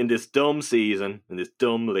in this dumb season, in this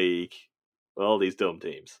dumb league, with all these dumb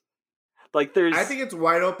teams? Like, I think it's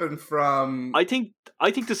wide open from. I think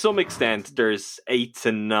to some extent there's 8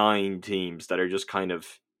 to 9 teams that are just kind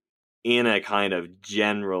of in a kind of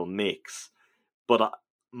general mix. But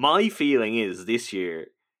my feeling is this year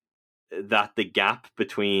that the gap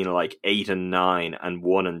between like 8 and 9 and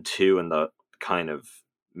 1 and 2 in the kind of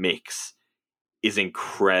mix is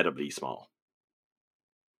incredibly small.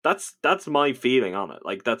 That's my feeling on it.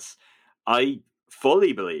 Like, I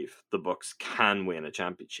fully believe the Bucks can win a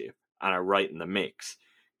championship and are right in the mix.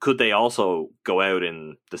 Could they also go out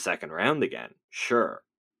in the second round again? Sure.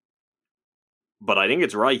 But I think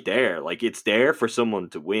it's right there. Like, it's there for someone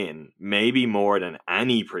to win, maybe more than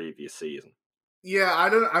any previous season. Yeah, I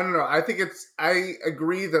don't know. I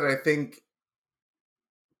agree that I think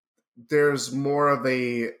there's more of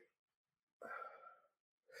there's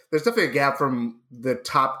definitely a gap from the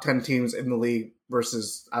top 10 teams in the league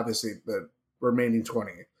versus obviously the remaining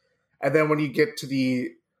 20. And then when you get to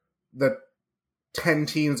the 10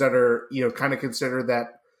 teams that are, kind of considered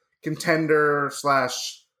that contender /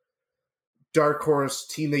 dark horse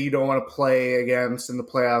team that you don't want to play against in the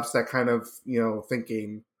playoffs, that kind of,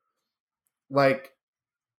 thinking. Like,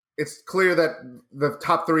 it's clear that the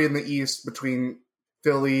top 3 in the East between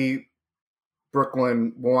Philly,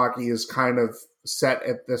 Brooklyn, Milwaukee is kind of set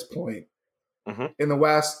at this point. Mm-hmm. In the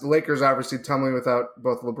West, the Lakers obviously tumbling without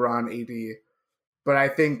both LeBron and AD. But I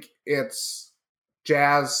think it's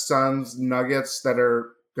Jazz, Suns, Nuggets that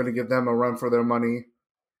are going to give them a run for their money.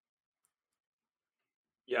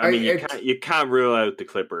 Yeah, I mean, you can't rule out the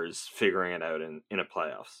Clippers figuring it out in a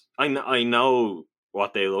playoffs. I know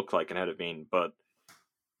what they look like and how they've been, but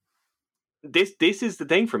this is the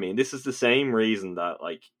thing for me, and this is the same reason that,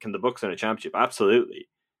 like, can the Bucks win a championship? Absolutely.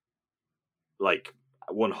 Like,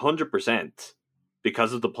 100%.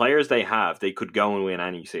 Because of the players they have, they could go and win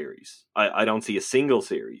any series. I don't see a single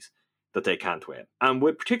series that they can't win. And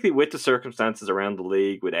particularly with the circumstances around the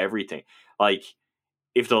league, with everything. Like,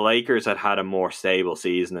 if the Lakers had a more stable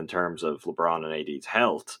season in terms of LeBron and AD's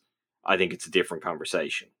health, I think it's a different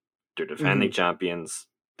conversation. They're defending champions.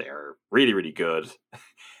 They're really, really good.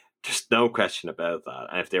 There's no question about that.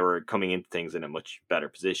 And if they were coming into things in a much better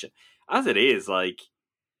position. As it is, like,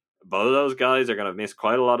 both of those guys are going to miss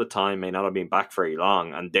quite a lot of time, may not have been back very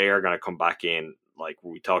long, and they are going to come back in. Like,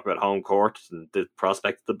 we talk about home court and the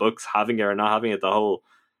prospect of the Bucks having it or not having it, the whole,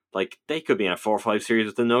 like, they could be in a 4-5 series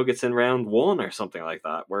with the Nuggets in round 1 or something like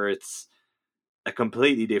that, where it's a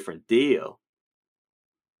completely different deal.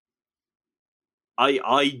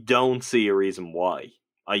 I don't see a reason why.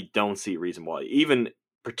 Even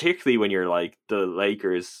particularly when you're like the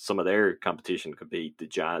Lakers, some of their competition could beat the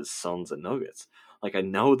Jazz, Suns, and Nuggets. Like, I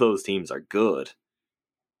know those teams are good.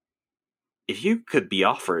 If you could be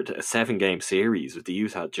offered a 7-game series with the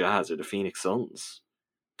Utah Jazz or the Phoenix Suns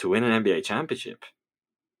to win an NBA championship,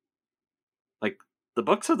 like, the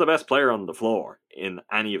Bucks have the best player on the floor in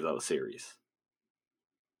any of those series.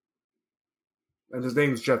 And his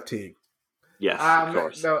name's Jeff Teague. Yes, of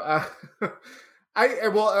course. No, I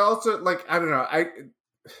also, like, I don't know.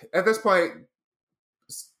 At this point,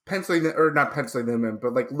 not penciling them in,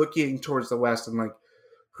 but, like, looking towards the West and, like,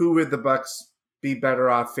 who would the Bucks be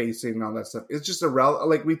better off facing and all that stuff. It's just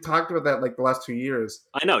like, we've talked about that, like, the last 2 years.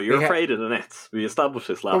 I know, you're afraid of the Nets. We established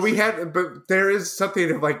this last week. But there is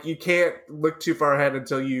something of, like, you can't look too far ahead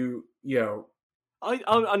until you know.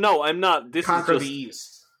 No, I'm not. This conquer is just, the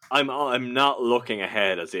East. I'm not looking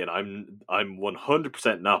ahead, as in I'm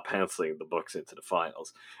 100% not penciling the Bucks into the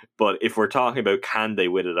finals. But if we're talking about can they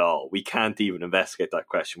win it all, we can't even investigate that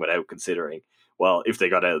question without considering, well, if they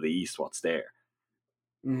got out of the East, what's there?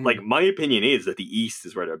 Mm-hmm. Like, my opinion is that the East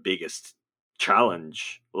is where their biggest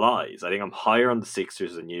challenge lies. I think I'm higher on the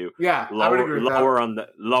Sixers than you. Yeah, I would agree with lower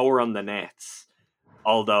on the Nets.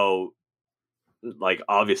 Although, like,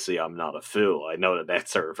 obviously I'm not a fool. I know the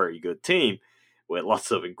Nets are a very good team with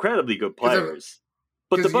lots of incredibly good players.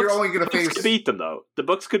 But the Because Bucks, you're only going to the Bucks face could beat them though. The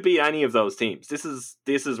Bucks could beat any of those teams. This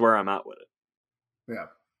is where I'm at with it. Yeah,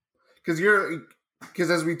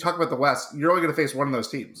 because as we talk about the West, you're only going to face one of those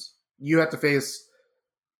teams. You have to face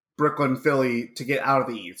Brooklyn, Philly to get out of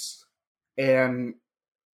the East, and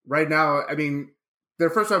right now, I mean, their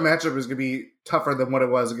first round matchup is going to be tougher than what it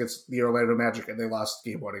was against the Orlando Magic, and they lost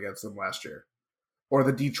game 1 against them last year, or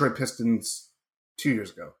the Detroit Pistons 2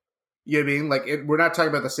 years ago. You know what I mean? Like, we're not talking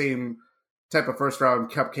about the same type of first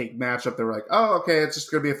round cupcake matchup. They were like, oh, okay, it's just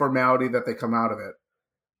going to be a formality that they come out of it.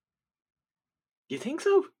 You think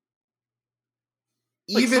so?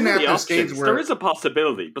 Even at the stage where there is a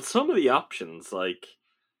possibility, but some of the options, like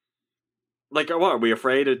what, are we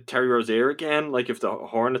afraid of Terry Rozier again? Like if the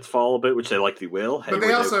Hornets fall a bit, which they likely will. But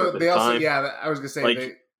they also, yeah, I was gonna say,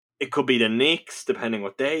 like it could be the Knicks, depending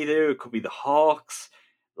what they do. It could be the Hawks.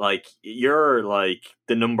 Like you're like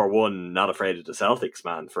the number one, not afraid of the Celtics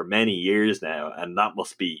man for many years now, and that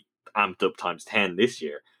must be amped up times 10 this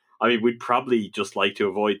year. I mean, we'd probably just like to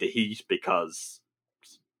avoid the Heat because,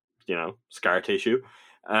 scar tissue.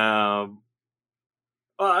 I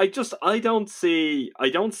don't see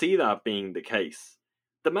that being the case.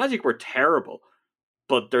 The Magic were terrible,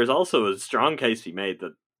 but there's also a strong case to be made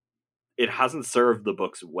that it hasn't served the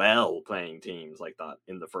Bucks well playing teams like that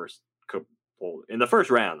in the first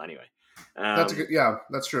round anyway.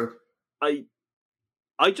 That's true. I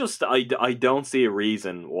don't see a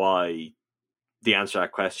reason why the answer to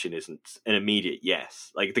that question isn't an immediate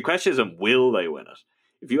yes. Like the question isn't will they win it.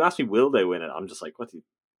 If you ask me will they win it, I'm just like,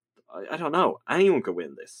 I don't know. Anyone could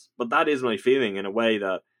win this. But that is my feeling in a way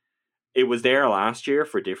that it was there last year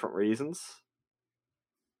for different reasons.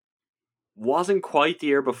 Wasn't quite the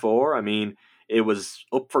year before. I mean, it was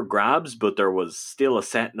up for grabs, but there was still a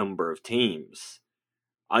set number of teams.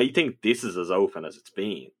 I think this is as open as it's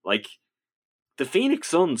been. Like, the Phoenix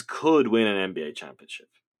Suns could win an NBA championship.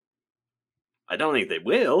 I don't think they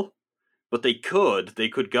will, but they could. They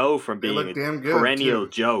could go from being a perennial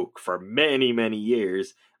joke for many, many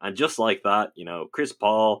years, and just like that, Chris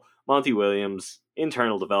Paul, Monty Williams,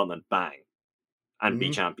 internal development, bang, and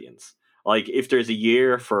be champions. Like, if there's a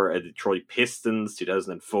year for a Detroit Pistons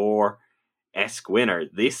 2004-esque winner,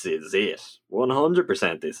 this is it.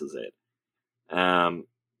 100% this is it. To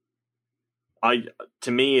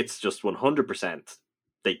me, it's just 100%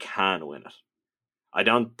 they can win it. I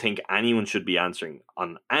don't think anyone should be answering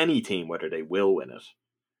on any team whether they will win it.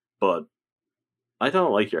 But I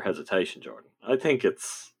don't like your hesitation, Jordan. I think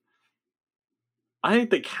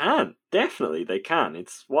they can. Definitely they can.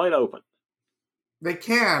 It's wide open. They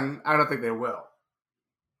can. I don't think they will.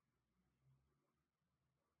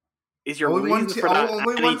 Is your reason for that?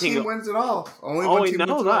 Only one team wins it all. I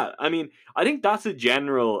know that. I mean, I think that's a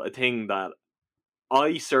thing that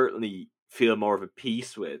I certainly feel more of a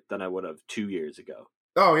peace with than I would have 2 years ago.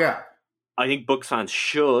 Oh, yeah. I think Bucks fans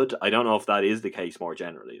should. I don't know if that is the case more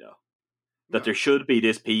generally, though. That there should be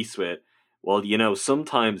this peace with, well,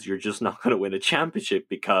 sometimes you're just not going to win a championship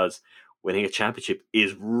because winning a championship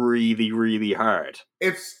is really, really hard.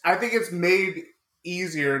 I think it's made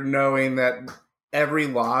easier knowing that every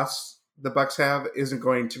loss the Bucks have isn't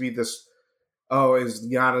going to be this, is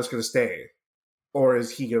Giannis going to stay? Or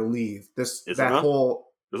is he going to leave? Is it not?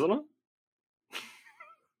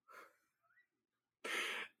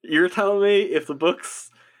 You're telling me if the Bucks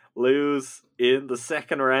lose in the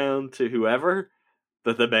second round to whoever,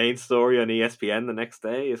 that the main story on ESPN the next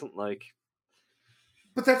day isn't like...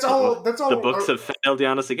 But that's all. The Bucks have failed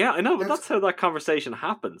Giannis again. I know, but that's how that conversation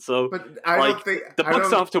happens. So, don't think the Bucks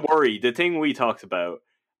don't have to worry. The thing we talked about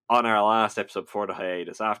on our last episode before the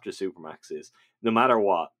hiatus after Supermax is, no matter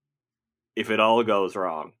what, if it all goes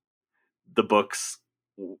wrong, the Bucks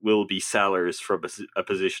will be sellers from a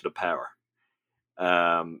position of power.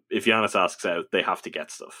 If Giannis asks out, they have to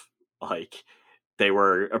get stuff. Like, they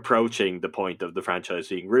were approaching the point of the franchise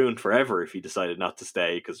being ruined forever if he decided not to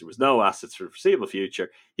stay because there was no assets for the foreseeable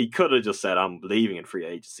future. He could have just said, I'm leaving in free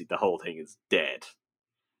agency. The whole thing is dead.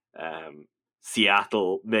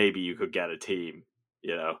 Seattle, maybe you could get a team.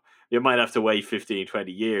 You might have to wait 15,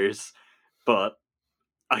 20 years, but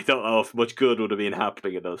I don't know if much good would have been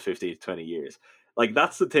happening in those 15 to 20 years. Like,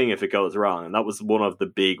 that's the thing if it goes wrong. And that was one of the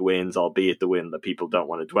big wins, albeit the win that people don't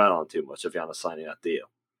want to dwell on too much of Giannis signing that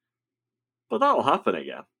deal. But that'll happen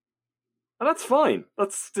again. And that's fine.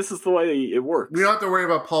 This is the way it works. We don't have to worry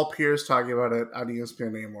about Paul Pierce talking about it on ESPN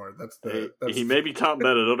anymore. He may be talking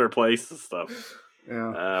about it at other places and stuff.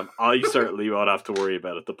 Yeah. I certainly won't have to worry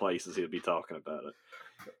about it, the places he'll be talking about it.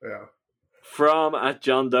 Yeah. From at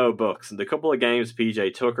John Doe Books, in the couple of games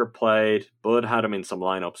PJ Tucker played, Bud had him in some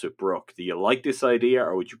lineups with Brook. Do you like this idea,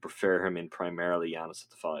 or would you prefer him in primarily Giannis at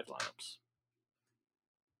the 5 lineups?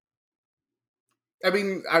 I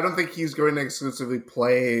mean, I don't think he's going to exclusively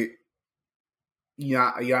play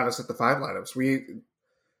Giannis at the 5 lineups.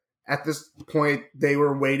 At this point, they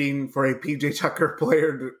were waiting for a PJ Tucker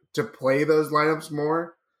player to play those lineups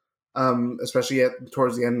more, especially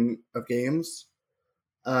towards the end of games.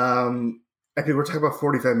 I think we're talking about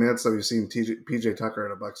 45 minutes that we've seen PJ Tucker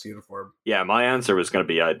in a Bucks uniform. Yeah, my answer was going to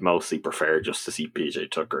be I'd mostly prefer just to see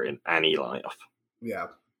PJ Tucker in any lineup. Yeah.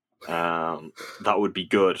 That would be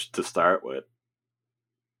good to start with.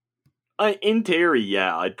 In theory,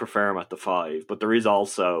 yeah, I'd prefer him at the 5, but there is a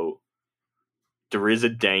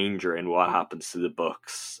danger in what happens to the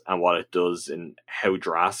Bucks and what it does and how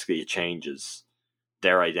drastically it changes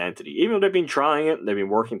their identity. Even though they've been trying it, they've been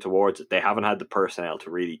working towards it, they haven't had the personnel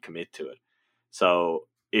to really commit to it. So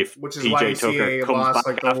if PJ Tucker comes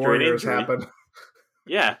back after an injury,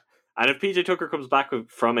 yeah, and if PJ Tucker comes back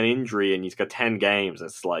from an injury and he's got 10 games,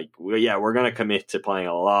 it's like, well, yeah, we're going to commit to playing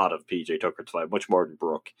a lot of PJ Tucker to 5, much more than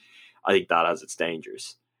Brook. I think that has its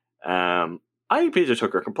dangers. I think PJ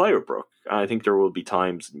Tucker can play with Brook. I think there will be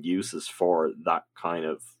times and uses for that kind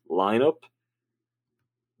of lineup.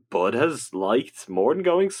 Bud has liked, more than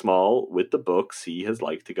going small with the Bucks, he has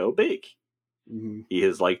liked to go big. Mm-hmm. He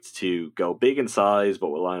has liked to go big in size, but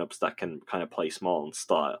with lineups that can kind of play small in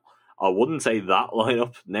style. I wouldn't say that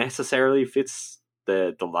lineup necessarily fits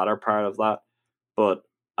the latter part of that, but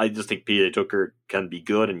I just think PJ Tucker can be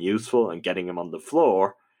good and useful, and getting him on the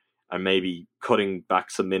floor and maybe cutting back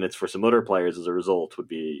some minutes for some other players as a result would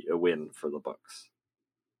be a win for the Bucks.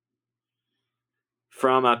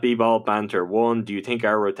 From at B-Ball Banter 1, do you think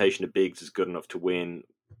our rotation of bigs is good enough to win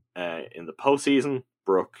in the postseason?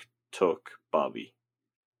 Brook, Tuck, Bobby.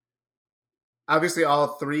 Obviously, all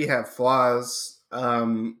 3 have flaws,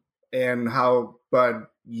 and how Bud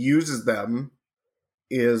uses them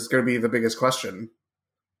is going to be the biggest question.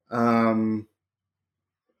 I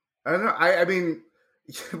don't know. I mean,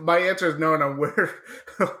 my answer is no on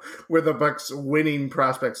where the Bucks' winning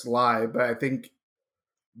prospects lie, but I think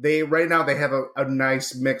right now they have a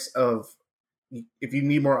nice mix of, if you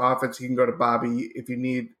need more offense, you can go to Bobby. If you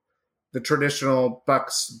need the traditional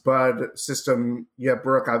Bucks Bud system, you have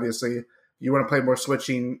Brook, obviously. You want to play more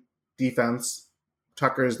switching defense,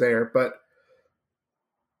 Tucker's there. But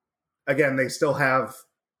again, they still have,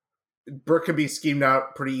 Brook can be schemed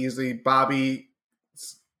out pretty easily. Bobby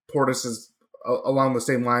Portis is along the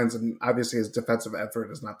same lines, and obviously his defensive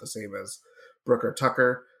effort is not the same as Brook or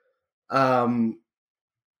Tucker.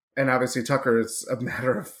 And obviously Tucker, is a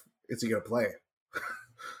matter of, is he going to play?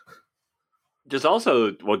 There's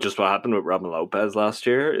also what happened with Robin Lopez last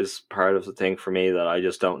year is part of the thing for me that I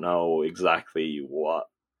just don't know exactly what.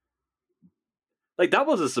 Like, that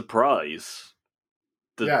was a surprise.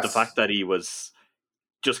 The fact that he was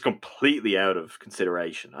just completely out of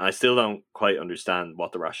consideration. I still don't quite understand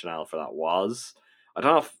what the rationale for that was. I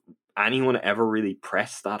don't know if anyone ever really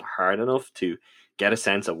pressed that hard enough to get a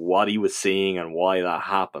sense of what he was seeing and why that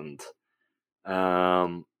happened.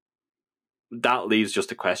 That leaves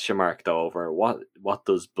just a question mark, though, over what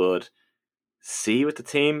does Bud see with the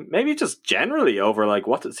team? Maybe just generally over, like,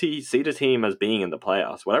 what does he see the team as being in the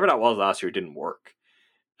playoffs? Whatever that was last year didn't work.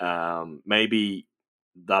 Maybe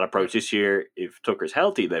that approach this year, if Tucker's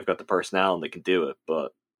healthy, they've got the personnel and they can do it,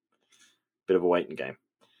 but bit of a waiting game.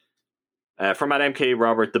 From at MK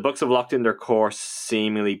Robert, the Bucks have locked in their course,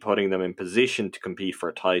 seemingly putting them in position to compete for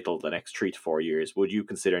a title the next 3 to 4 years. Would you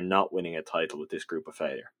consider not winning a title with this group of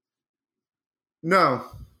failure? No.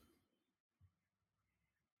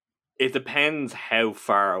 It depends how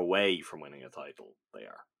far away from winning a title they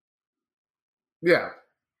are. Yeah.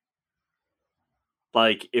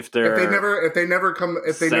 Like, if they never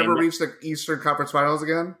reach the Eastern Conference Finals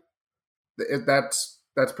again, that's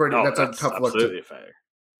a tough look. Absolutely a failure.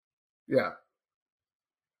 Yeah.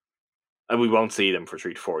 And we won't see them for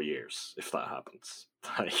 3 to 4 years if that happens.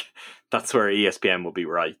 Like, that's where ESPN will be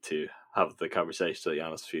right to have the conversation to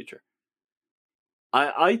Giannis' future.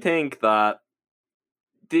 I think that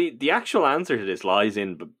the actual answer to this lies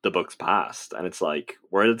in the Bucks' past, and it's like,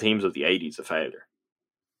 were the teams of the 80s a failure?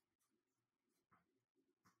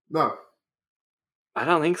 No. I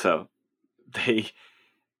don't think so. They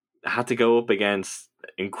had to go up against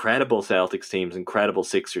incredible Celtics teams, incredible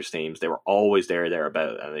Sixers teams. They were always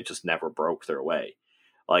thereabout, and they just never broke their way.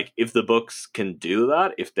 Like, if the Bucks can do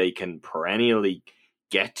that, if they can perennially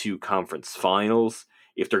get to conference finals,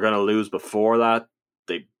 if they're going to lose before that,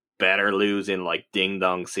 they better lose in, like,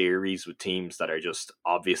 ding-dong series with teams that are just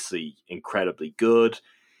obviously incredibly good.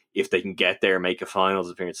 If they can get there, make a finals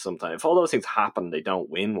appearance sometime. If all those things happen, they don't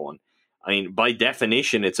win one. I mean, by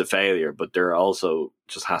definition, it's a failure, but there also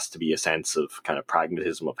just has to be a sense of kind of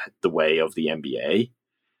pragmatism of the way of the NBA.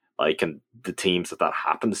 like, and the teams that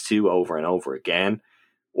happens to over and over again.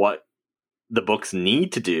 What the Bucks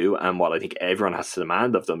need to do, and what I think everyone has to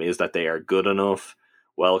demand of them, is that they are good enough,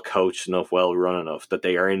 well coached enough, well run enough, that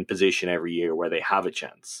they are in position every year where they have a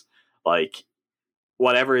chance. Like,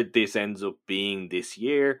 whatever this ends up being this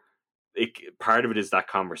year, part of it is that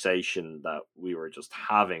conversation that we were just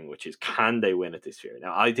having, which is, can they win it this year?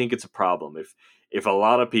 Now, I think it's a problem if a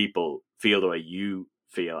lot of people feel the way you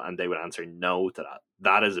feel and they would answer no to that.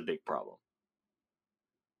 That is a big problem.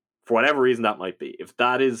 For whatever reason that might be.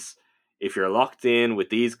 If you're locked in with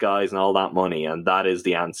these guys and all that money and that is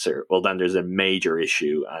the answer, well, then there's a major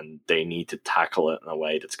issue and they need to tackle it in a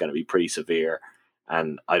way that's going to be pretty severe.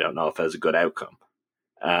 And I don't know if there's a good outcome.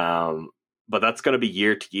 But that's going to be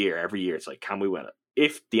year to year. Every year, it's like, can we win it?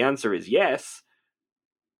 If the answer is yes,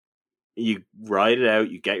 you ride it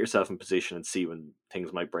out, you get yourself in position and see when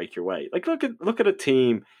things might break your way. Like, look at a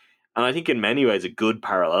team, and I think in many ways a good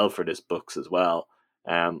parallel for this Bucks as well.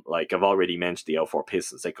 Like, I've already mentioned the 04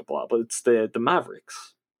 Pistons, they could blow, but it's the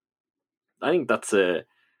Mavericks. I think that's a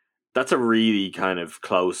really kind of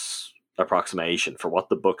close approximation for what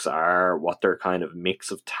the Bucks are, what their kind of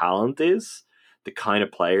mix of talent is, the kind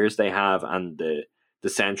of players they have, and the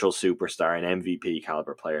central superstar and MVP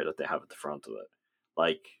caliber player that they have at the front of it.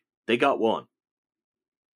 Like, they got one.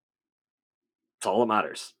 It's all that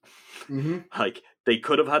matters. Mm-hmm. Like, they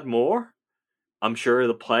could have had more. I'm sure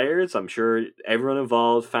the players, I'm sure everyone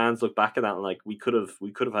involved, fans look back at that and like, we could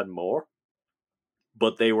have had more.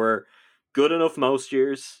 But they were good enough most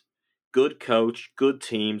years. Good coach, good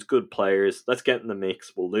teams, good players. Let's get in the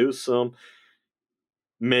mix. We'll lose some.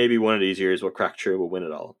 Maybe one of these years we'll crack through, we'll win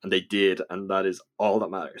it all. And they did, and that is all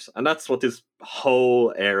that matters. And that's what this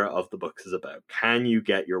whole era of the Bucks is about. Can you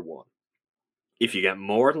get your one? If you get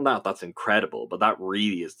more than that, that's incredible. But that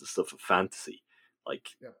really is the stuff of fantasy. Like,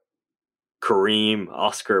 Kareem,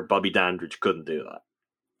 Oscar, Bobby Dandridge couldn't do that.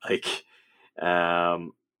 Like,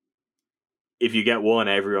 if you get one,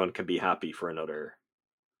 everyone can be happy for another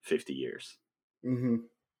 50 years. Mm-hmm.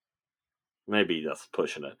 Maybe that's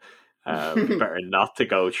pushing it. Better not to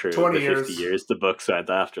go through 20 the 50 years the Bucks went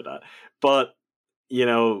after that. But you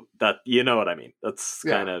know what I mean. That's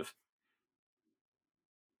kind of,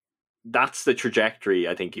 that's the trajectory.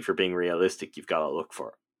 I think if you're being realistic, you've got to look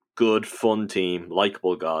for good, fun team,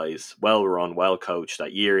 likable guys, well run, well coached.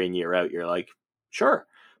 That year in, year out, you're like, sure,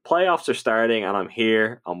 playoffs are starting, and I'm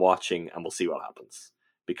here, I'm watching, and we'll see what happens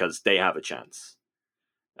because they have a chance.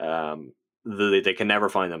 They can never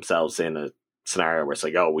find themselves in a scenario where it's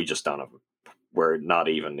like, oh, we just don't have, we're not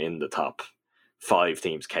even in the top 5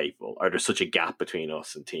 teams capable, or there's such a gap between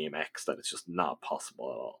us and Team X that it's just not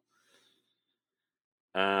possible at all.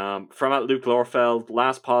 From at Luke Lorfeld,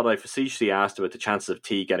 last pod I facetiously asked about the chances of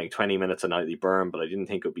T getting 20 minutes a nightly burn, but I didn't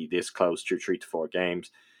think it would be this close through 3 to 4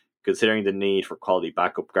 games. Considering the need for quality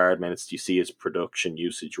backup guard minutes, do you see his production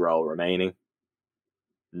usage role remaining?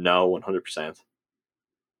 No, 100%.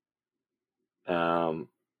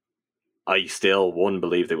 I still,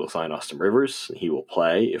 believe they will sign Austin Rivers. He will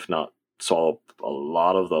play, if not swallow a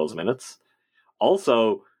lot of those minutes.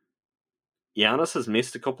 Also, Giannis has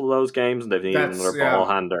missed a couple of those games, and they've needed another ball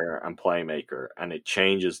handler and playmaker, and it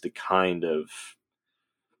changes the kind of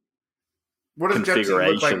what does Jeff Teague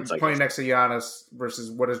look like playing next to Giannis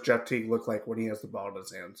versus what does Jeff Teague look like when he has the ball in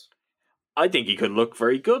his hands? I think he could look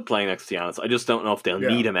very good playing next to Giannis. I just don't know if they'll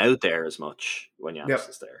need him out there as much when Giannis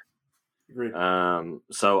is there. Agreed.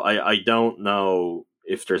 So I don't know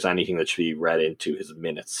if there's anything that should be read into his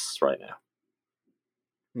minutes right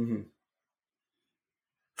now. Mm-hmm.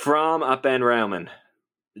 From at Ben Rauman,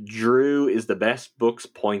 Jrue is the best Bucks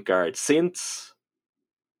point guard since.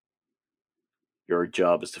 Your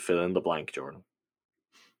job is to fill in the blank, Jordan.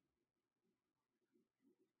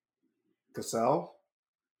 Cassell?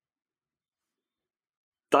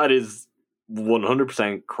 That is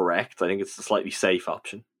 100% correct. I think it's a slightly safe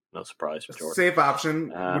option. No surprise for Jordan. Safe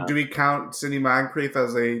option. Do we count Sidney Moncrief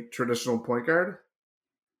as a traditional point guard?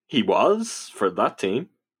 He was for that team.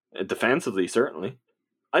 Defensively, certainly.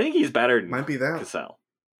 I think he's better than Cassell.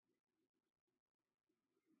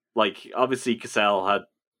 Like, obviously, Cassell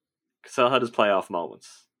had his playoff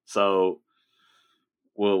moments. So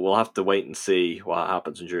we'll have to wait and see what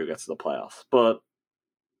happens when Jrue gets to the playoffs. But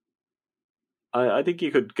I think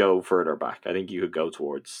you could go further back. I think you could go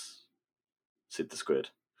towards Sid the Squid.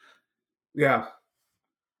 Yeah.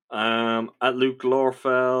 At Luke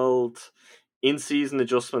Lorfeld, in-season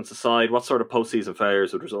adjustments aside, what sort of postseason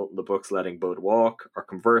failures would result in the Bucks letting Bud walk? Or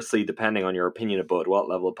conversely, depending on your opinion of Bud, what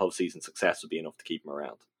level of postseason success would be enough to keep him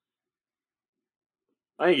around?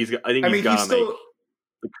 I think he's got to make.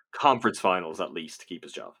 the conference finals at least to keep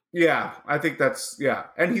his job. Yeah, I think that's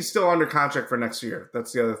and he's still under contract for next year.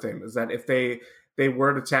 That's the other thing, is that if they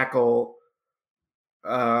were to tackle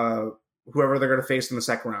whoever they're going to face in the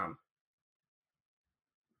second round,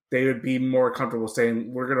 they would be more comfortable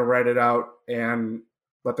saying we're going to write it out and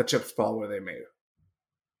let the chips fall where they may.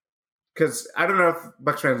 Because I don't know if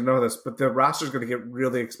Bucks fans know this, but the roster is going to get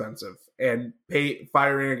really expensive, and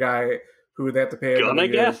firing a guy who they have to pay. Gonna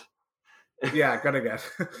get.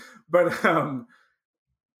 But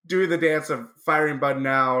doing the dance of firing Bud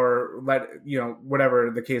now, or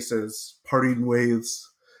whatever the case is, parting ways,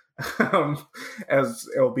 as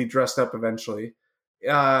it'll be dressed up eventually.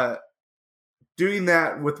 Doing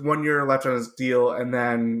that with 1 year left on his deal, and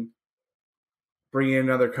then bringing in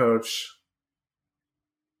another coach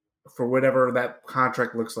for whatever that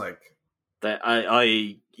contract looks like.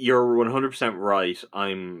 You're 100% right.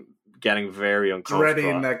 I'm getting very uncomfortable.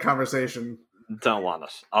 Dreading that conversation. Don't want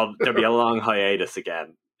it. There'll be a long hiatus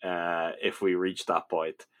again if we reach that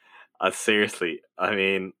point. Seriously, I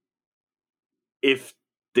mean, if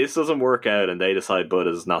this doesn't work out and they decide Bud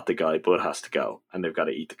is not the guy, Bud has to go, and they've got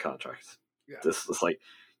to eat the contract. Yeah. This is like,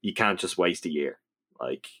 you can't just waste a year.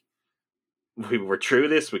 Like, we were through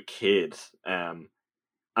this with kids. And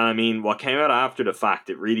I mean, what came out after the fact,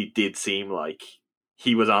 it really did seem like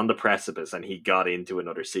he was on the precipice and he got into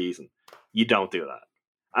another season. You don't do that.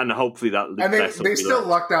 And hopefully that... And they still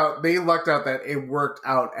lucked out. They lucked out that it worked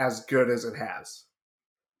out as good as it has.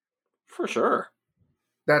 For sure.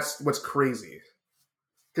 That's what's crazy.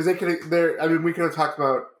 Because we could have talked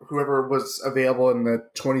about whoever was available in the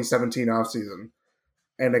 2017 offseason,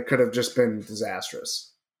 and it could have just been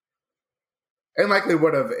disastrous. And likely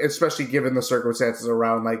would have, especially given the circumstances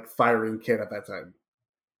around like firing Kidd at that time.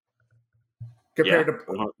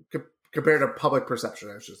 Compared to public perception,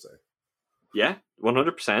 I should say. Yeah,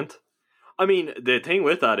 100%. I mean, the thing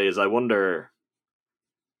with that is, I wonder,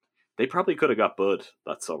 they probably could have got Bud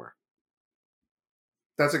that summer.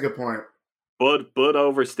 That's a good point. Bud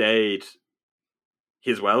overstayed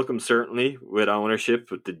his welcome, certainly, with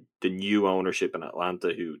ownership, with the new ownership in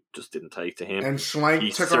Atlanta, who just didn't take to him. And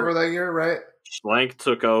Schlenk took over that year, right? Schlenk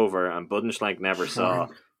took over, and Bud and Schlenk never saw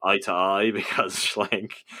eye to eye because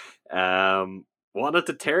Schlenk wanted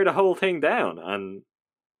to tear the whole thing down, and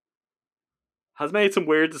has made some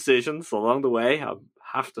weird decisions along the way, I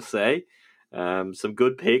have to say. Some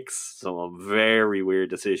good picks, some very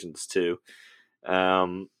weird decisions too.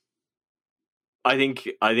 I think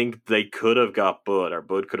they could have got Bud, or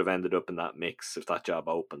Bud could have ended up in that mix if that job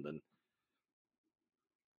opened. And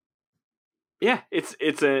yeah,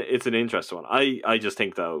 it's an interesting one. I just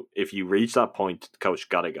think though, if you reach that point, the coach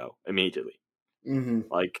gotta go immediately.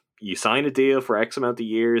 Mm-hmm. Like, you sign a deal for X amount of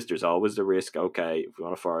years, there's always the risk. Okay, if we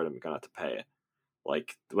want to fire them, we're gonna have to pay it.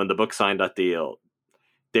 Like, when the Bucks signed that deal,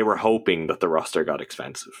 they were hoping that the roster got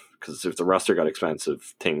expensive, because if the roster got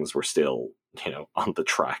expensive, things were still, on the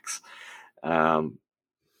tracks.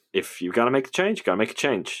 If you've got to make a change, you got to make a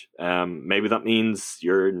change. Maybe that means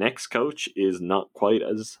your next coach is not quite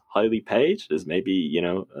as highly paid as maybe,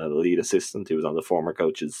 a lead assistant who was on the former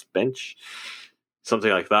coach's bench.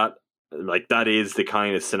 Something like that. Like, that is the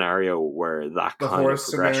kind of scenario where that kind of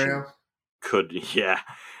progression could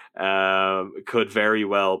very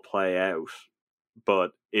well play out.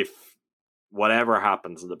 But if whatever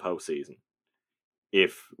happens in the postseason,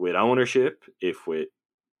 if with ownership, if with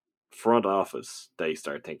front office, they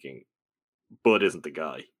start thinking Bud isn't the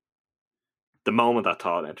guy, the moment that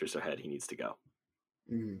thought enters their head, he needs to go.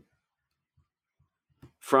 Mm-hmm.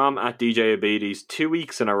 From at DJ Abides, 2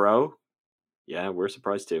 weeks in a row. Yeah, we're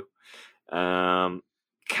surprised too.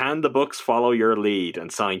 Can the Bucks follow your lead and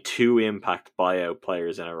sign 2 impact buyout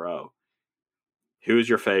players in a row? Who's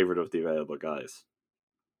your favorite of the available guys?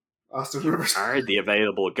 Austin Rivers. Are the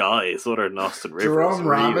available guys other than Austin Rivers? Jerome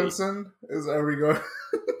Robinson is where we go.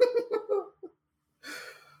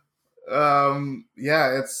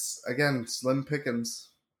 It's again slim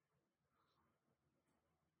pickings.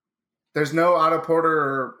 There's no Otto Porter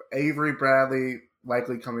or Avery Bradley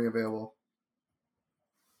likely coming available.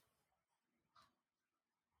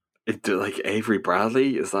 Like Avery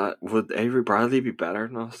Bradley, would Avery Bradley be better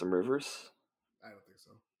than Austin Rivers? I don't think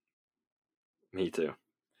so. Me too.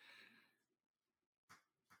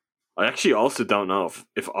 I actually also don't know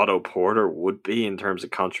if Otto Porter would be in terms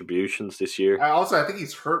of contributions this year. I think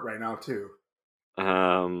he's hurt right now too.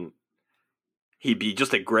 He'd be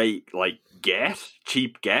just a great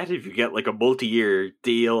cheap get. If you get like a multi-year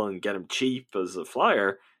deal and get him cheap as a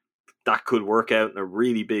flyer, that could work out in a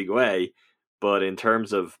really big way. But in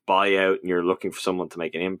terms of buyout, and you're looking for someone to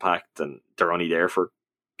make an impact, and they're only there for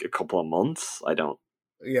a couple of months, I don't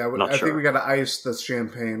Yeah, Not I sure. think we got to ice the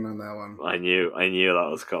champagne on that one. I knew that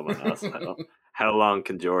was coming. How long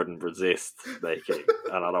can Jordan resist making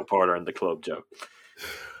an Otto Porter in the club joke?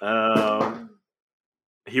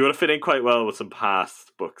 He would have fit in quite well with some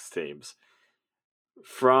past Bucks teams.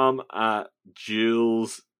 From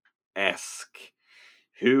Jules-esque,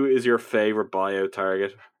 who is your favorite buyout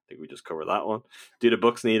target? I think we just covered that one. Do the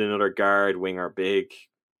Bucks need another guard, wing, or big?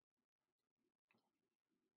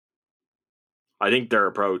 I think their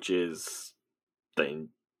approach is they're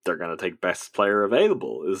going to take best player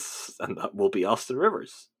available, and that will be Austin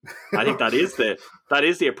Rivers. I think that is the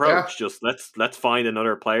approach. Yeah. Just let's find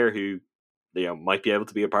another player who might be able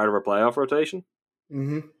to be a part of our playoff rotation.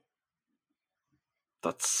 Mm-hmm.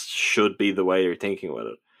 That should be the way you're thinking with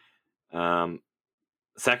it.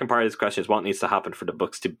 Second part of this question is what needs to happen for the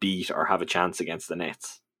Bucks to beat or have a chance against the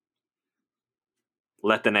Nets.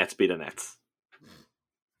 Let the Nets be the Nets.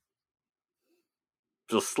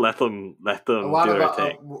 Just let them do their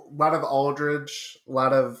thing. A lot of Aldridge, a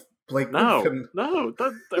lot of Blake Griffin. No,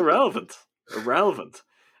 that's irrelevant.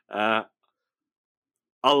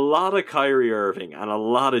 A lot of Kyrie Irving and a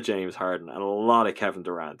lot of James Harden and a lot of Kevin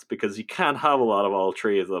Durant, because you can't have a lot of all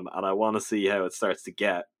three of them, and I want to see how it starts to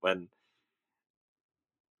get when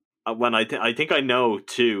I think I know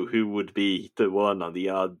too who would be the one on the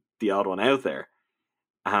odd one out there,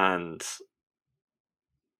 and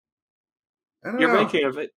you're making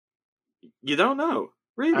of it. You don't know,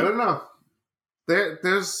 really. I don't know.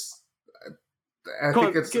 There's. I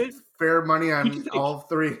think it's fair money on all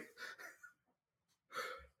three.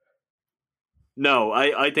 No,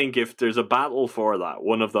 I think if there's a battle for that,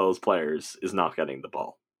 one of those players is not getting the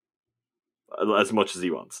ball as much as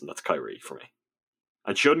he wants, and that's Kyrie for me.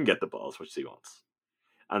 And shouldn't get the ball as much as he wants.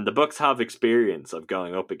 And the Bucks have experience of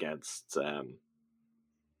going up against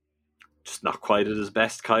just not quite at his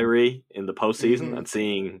best Kyrie in the postseason, and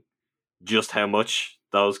seeing just how much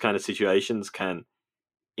those kind of situations can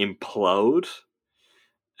implode.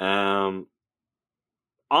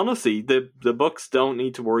 Honestly, the Bucks don't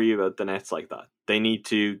need to worry about the Nets like that. They need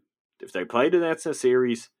to, if they play the Nets in a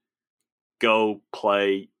series, go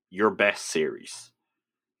play your best series.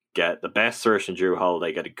 Get the best version of Jrue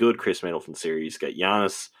Holiday, get a good Chris Middleton series, get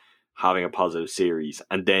Giannis having a positive series,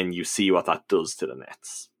 and then you see what that does to the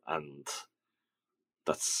Nets. And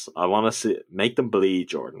I want to make them bleed,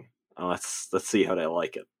 Jordan. And let's see how they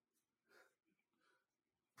like it.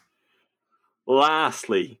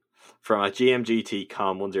 Lastly, from a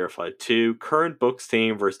GMGT.com1052, current Bucks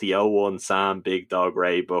team versus the 0-1 Sam Big Dog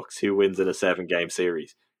Ray Bucks, who wins in a 7-game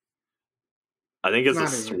series? I think it's a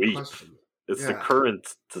sweep. It's the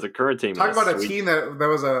current team. Talk about a team that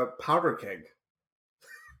was a powder keg.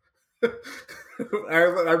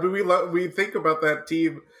 I mean, we think about that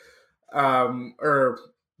team, or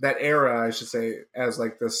that era, I should say, as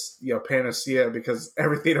like this, panacea, because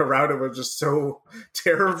everything around it was just so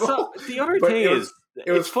terrible. So, the other thing is,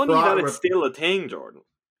 it's funny that it's still a thing, Jordan.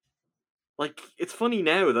 Like, it's funny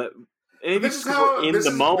now that this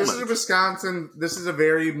is Wisconsin. This is a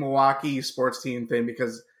very Milwaukee sports team thing,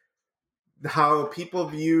 because how people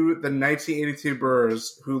view the 1982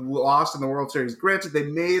 Brewers, who lost in the World Series. Granted, they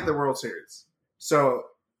made the World Series, so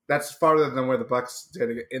that's farther than where the Bucks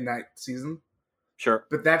did in that season. Sure,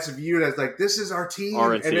 but that's viewed as like, this is our team,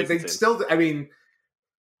 and they still. I mean,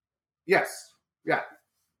 yes, yeah,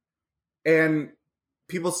 and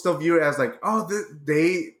people still view it as like, oh,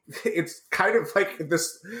 it's kind of like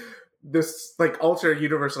this like alternate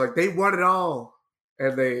universe, like they won it all,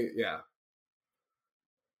 and yeah.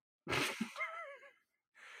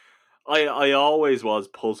 I always was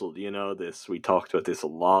puzzled, this. We talked about this a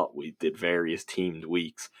lot. We did various teamed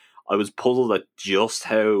weeks. I was puzzled at just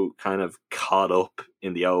how kind of caught up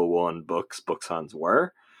in the 0-1 Bucks fans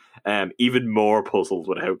were. Even more puzzled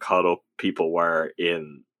with how caught up people were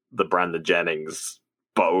in the Brandon Jennings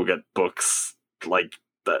Bogut Bucks. Like,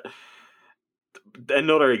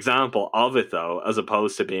 another example of it, though, as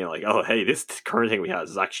opposed to being like, oh, hey, this current thing we have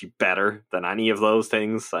is actually better than any of those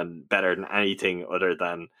things, and better than anything other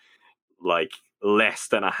than like less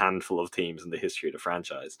than a handful of teams in the history of the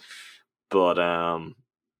franchise. But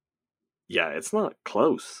yeah, it's not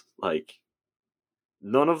close. Like,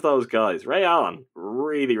 none of those guys. Ray Allen,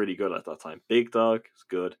 really, really good at that time. Big Dog is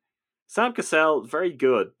good. Sam Cassell, very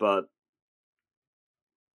good, but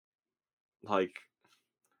like,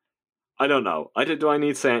 I don't know. Do I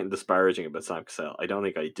need to say anything disparaging about Sam Cassell? I don't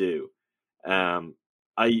think I do.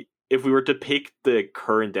 If we were to pick the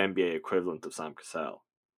current NBA equivalent of Sam Cassell,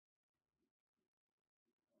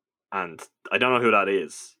 and I don't know who that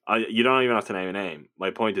is. You don't even have to name a name. My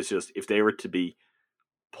point is just, if they were to be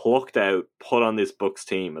plucked out, put on this Bucks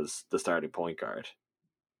team as the starting point guard,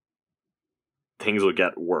 things will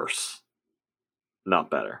get worse, not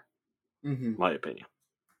better. Mm-hmm. My opinion.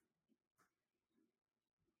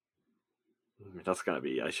 That's going to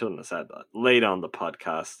be, I shouldn't have said that. Late on the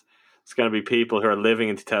podcast, it's going to be people who are living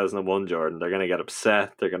in 2001, Jordan. They're going to get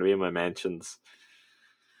upset. They're going to be in my mentions.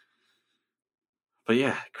 But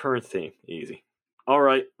yeah, current theme, easy. All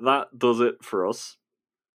right, that does it for us.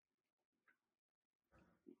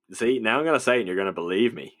 See, now I'm going to say it and you're going to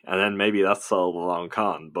believe me. And then maybe that's all the long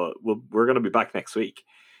con. But we're going to be back next week.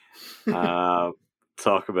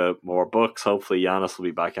 Talk about more books. Hopefully Giannis will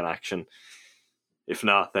be back in action. If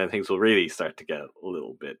not, then things will really start to get a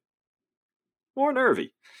little bit more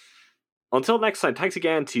nervy. Until next time, thanks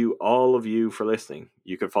again to all of you for listening.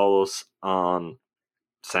 You can follow us on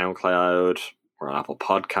SoundCloud, we're on Apple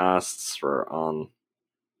Podcasts, we're on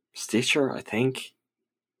Stitcher, I think.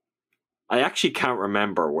 I actually can't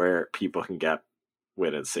remember where people can get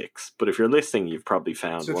Within Six, but if you're listening, you've probably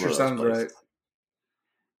found Stitcher one of those sounds places.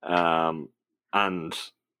 Right. And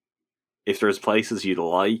if there's places you'd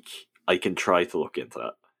like, I can try to look into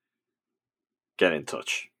that. Get in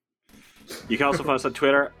touch. You can also find us on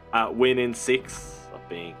Twitter at WinIn6, that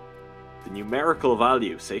being the numerical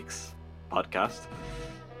value 6 podcast.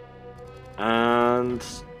 And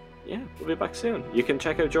yeah, we'll be back soon. You can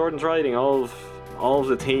check out Jordan's writing, all of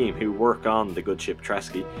the team who work on the good ship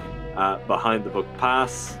Treske, Behind the Book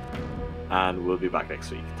Pass, and we'll be back next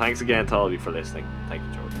week. Thanks again to all of you for listening. Thank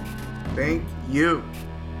you, Jordan. Thank you.